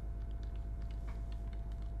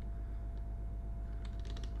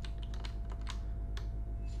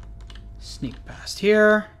 Sneak past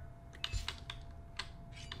here.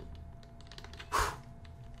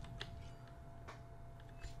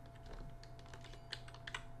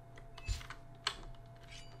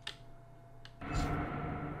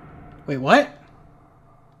 Wait, what?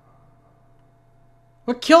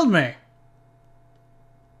 What killed me?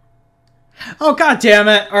 Oh, god damn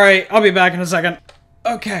it. Alright, I'll be back in a second.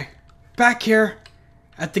 Okay, back here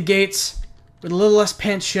at the gates with a little less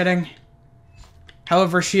pants shitting.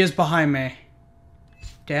 However, she is behind me.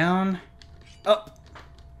 Down. Up.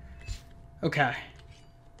 Okay.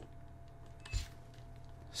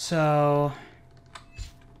 So,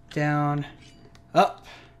 down. Up.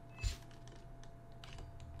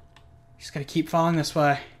 Just gotta keep following this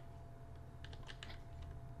way.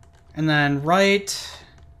 And then right.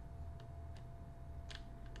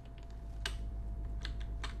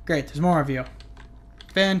 Great, there's more of you.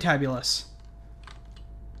 Fantabulous.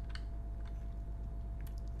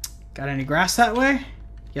 Got any grass that way?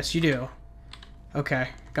 Yes, you do. Okay,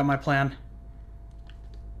 got my plan.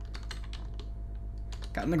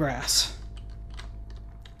 Got in the grass.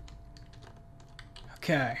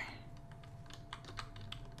 Okay.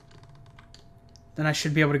 Then I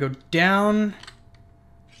should be able to go down.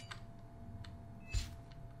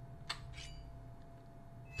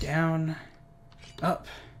 Down. Up.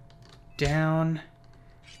 Down.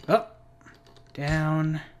 Up.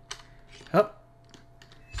 Down. Up.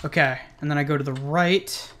 Okay, and then I go to the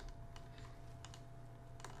right.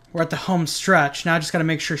 We're at the home stretch. Now I just gotta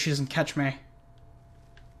make sure she doesn't catch me.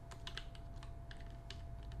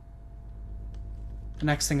 The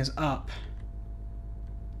next thing is up.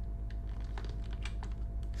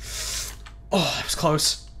 Oh, that was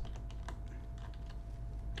close.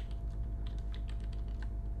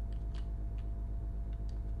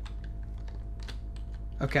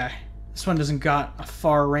 Okay. This one doesn't got a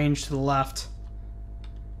far range to the left.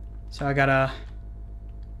 So I gotta...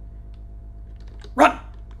 Run!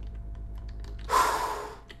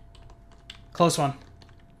 Close one.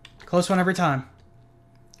 Close one every time.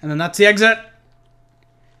 And then that's the exit.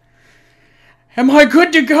 Am I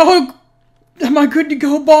good to go? Am I good to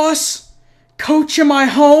go, boss? Coach, am I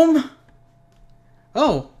home?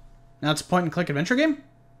 Oh. Now it's a point-and-click adventure game?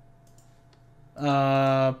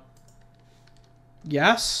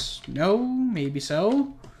 Yes? No? Maybe so?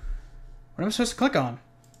 What am I supposed to click on?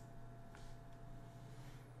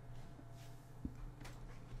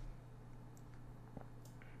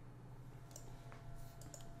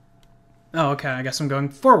 Oh, okay. I guess I'm going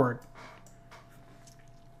forward.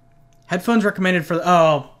 Headphones recommended for...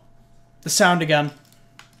 Oh. The sound again.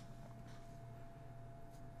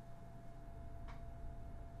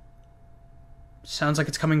 Sounds like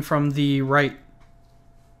it's coming from the right.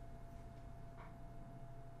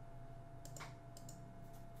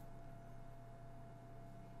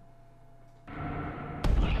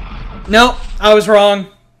 Nope, I was wrong.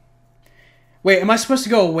 Wait, am I supposed to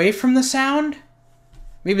go away from the sound?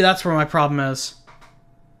 Maybe that's where my problem is.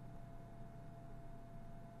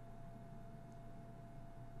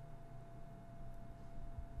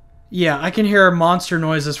 Yeah, I can hear monster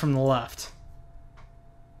noises from the left.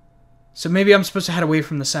 So maybe I'm supposed to head away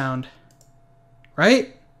from the sound.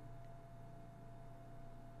 Right?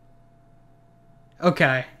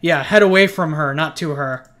 Okay, yeah, head away from her, not to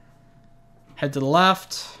her. Head to the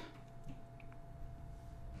left.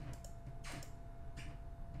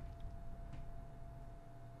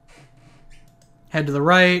 Head to the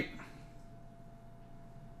right.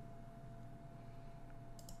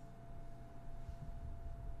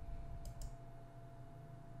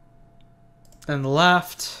 Then the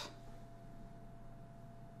left.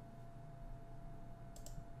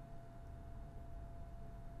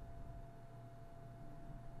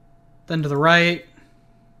 Then to the right.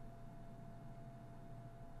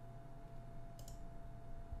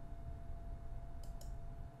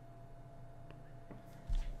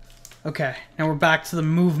 Okay, now we're back to the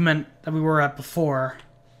movement that we were at before.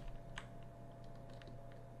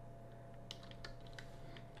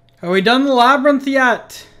 Are we done the labyrinth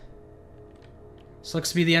yet? This looks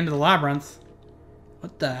to be the end of the labyrinth.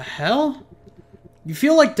 What the hell? You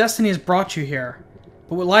feel like destiny has brought you here,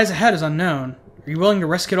 but what lies ahead is unknown. Are you willing to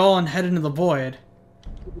risk it all and head into the void?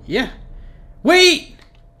 Yeah. Wait!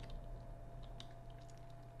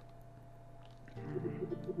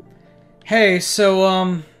 Hey,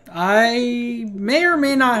 so, I may or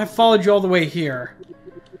may not have followed you all the way here.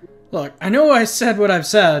 Look, I know I said what I've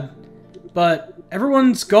said, but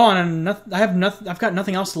everyone's gone and I've got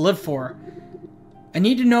nothing else to live for. I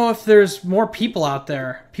need to know if there's more people out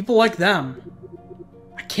there. People like them.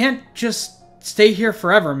 I can't just stay here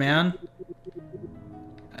forever, man.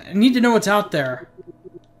 I need to know what's out there.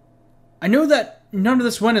 I know that none of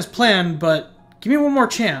this went as planned, but give me one more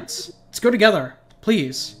chance. Let's go together,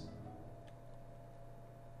 please.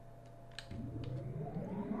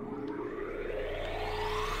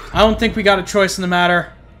 I don't think we got a choice in the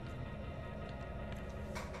matter.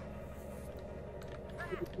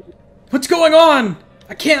 What's going on?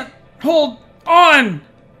 I can't hold on!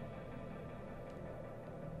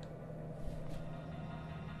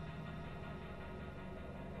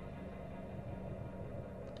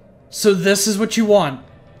 So this is what you want?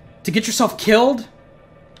 To get yourself killed?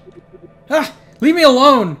 Ah! Leave me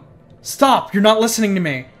alone! Stop! You're not listening to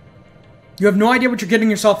me. You have no idea what you're getting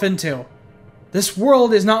yourself into. This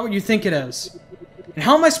world is not what you think it is. And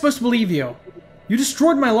how am I supposed to believe you? You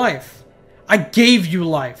destroyed my life. I gave you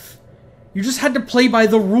life. You just had to play by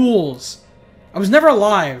the rules. I was never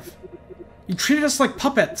alive. You treated us like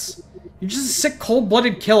puppets. You're just a sick,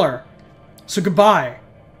 cold-blooded killer. So goodbye,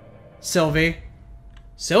 Sylvie.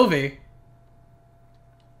 Sylvie?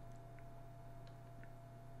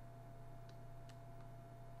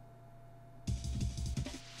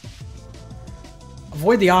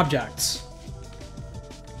 Avoid the objects.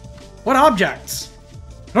 What objects?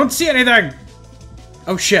 I don't see anything!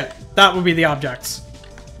 Oh shit, that would be the objects.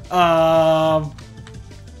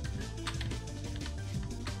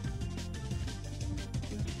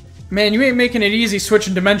 Man, you ain't making it easy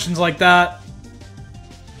switching dimensions like that.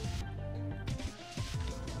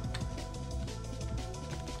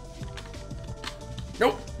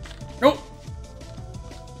 Nope. Nope.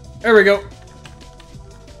 There we go.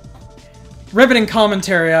 Riveting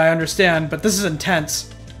commentary, I understand, but this is intense.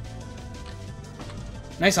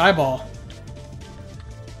 Nice eyeball.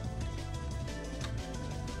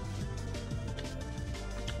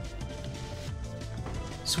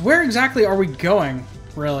 So where exactly are we going,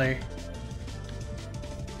 really?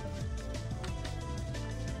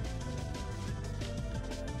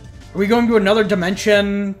 Are we going to another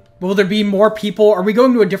dimension? Will there be more people? Are we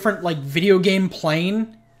going to a different, like, video game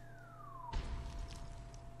plane?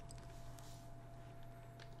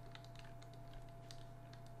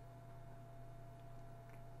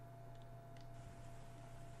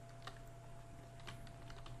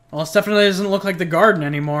 Well, this definitely doesn't look like the garden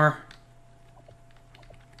anymore.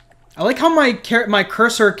 I like how my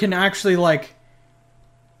cursor can actually, like...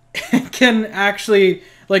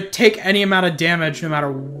 like, take any amount of damage no matter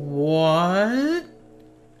what?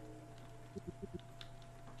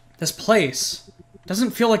 This place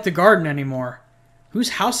doesn't feel like the garden anymore.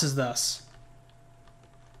 Whose house is this?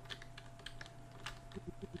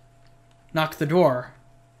 Knock the door.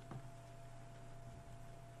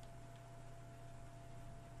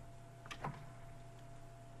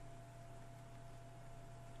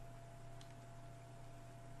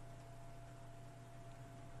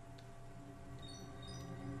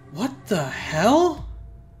 What the hell?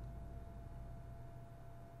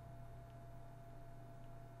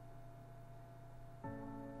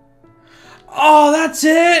 Oh, that's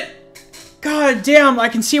it! God damn, I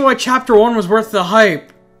can see why Chapter 1 was worth the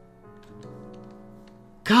hype.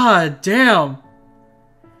 God damn.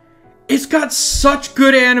 It's got such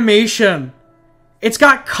good animation. It's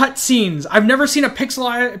got cutscenes. I've never seen a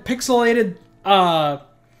pixelated,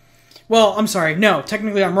 well, I'm sorry. No,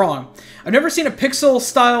 technically I'm wrong. I've never seen a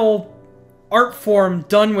pixel-style art form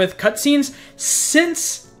done with cutscenes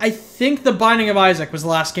since, I think, The Binding of Isaac was the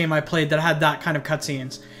last game I played that had that kind of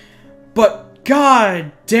cutscenes. But,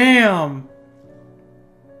 god damn.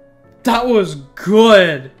 That was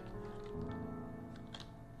good.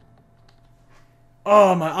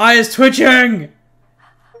 Oh, my eye is twitching.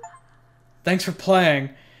 Thanks for playing.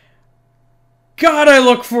 God, I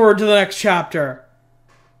look forward to the next chapter.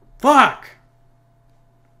 Fuck.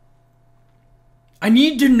 I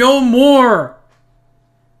need to know more.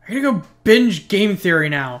 I gotta go binge Game Theory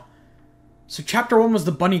now. So chapter 1 was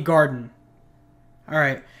the bunny garden.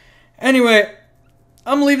 Alright. Anyway,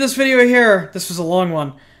 I'm gonna leave this video here. This was a long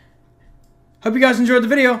one. Hope you guys enjoyed the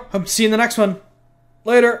video. Hope to see you in the next one.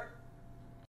 Later.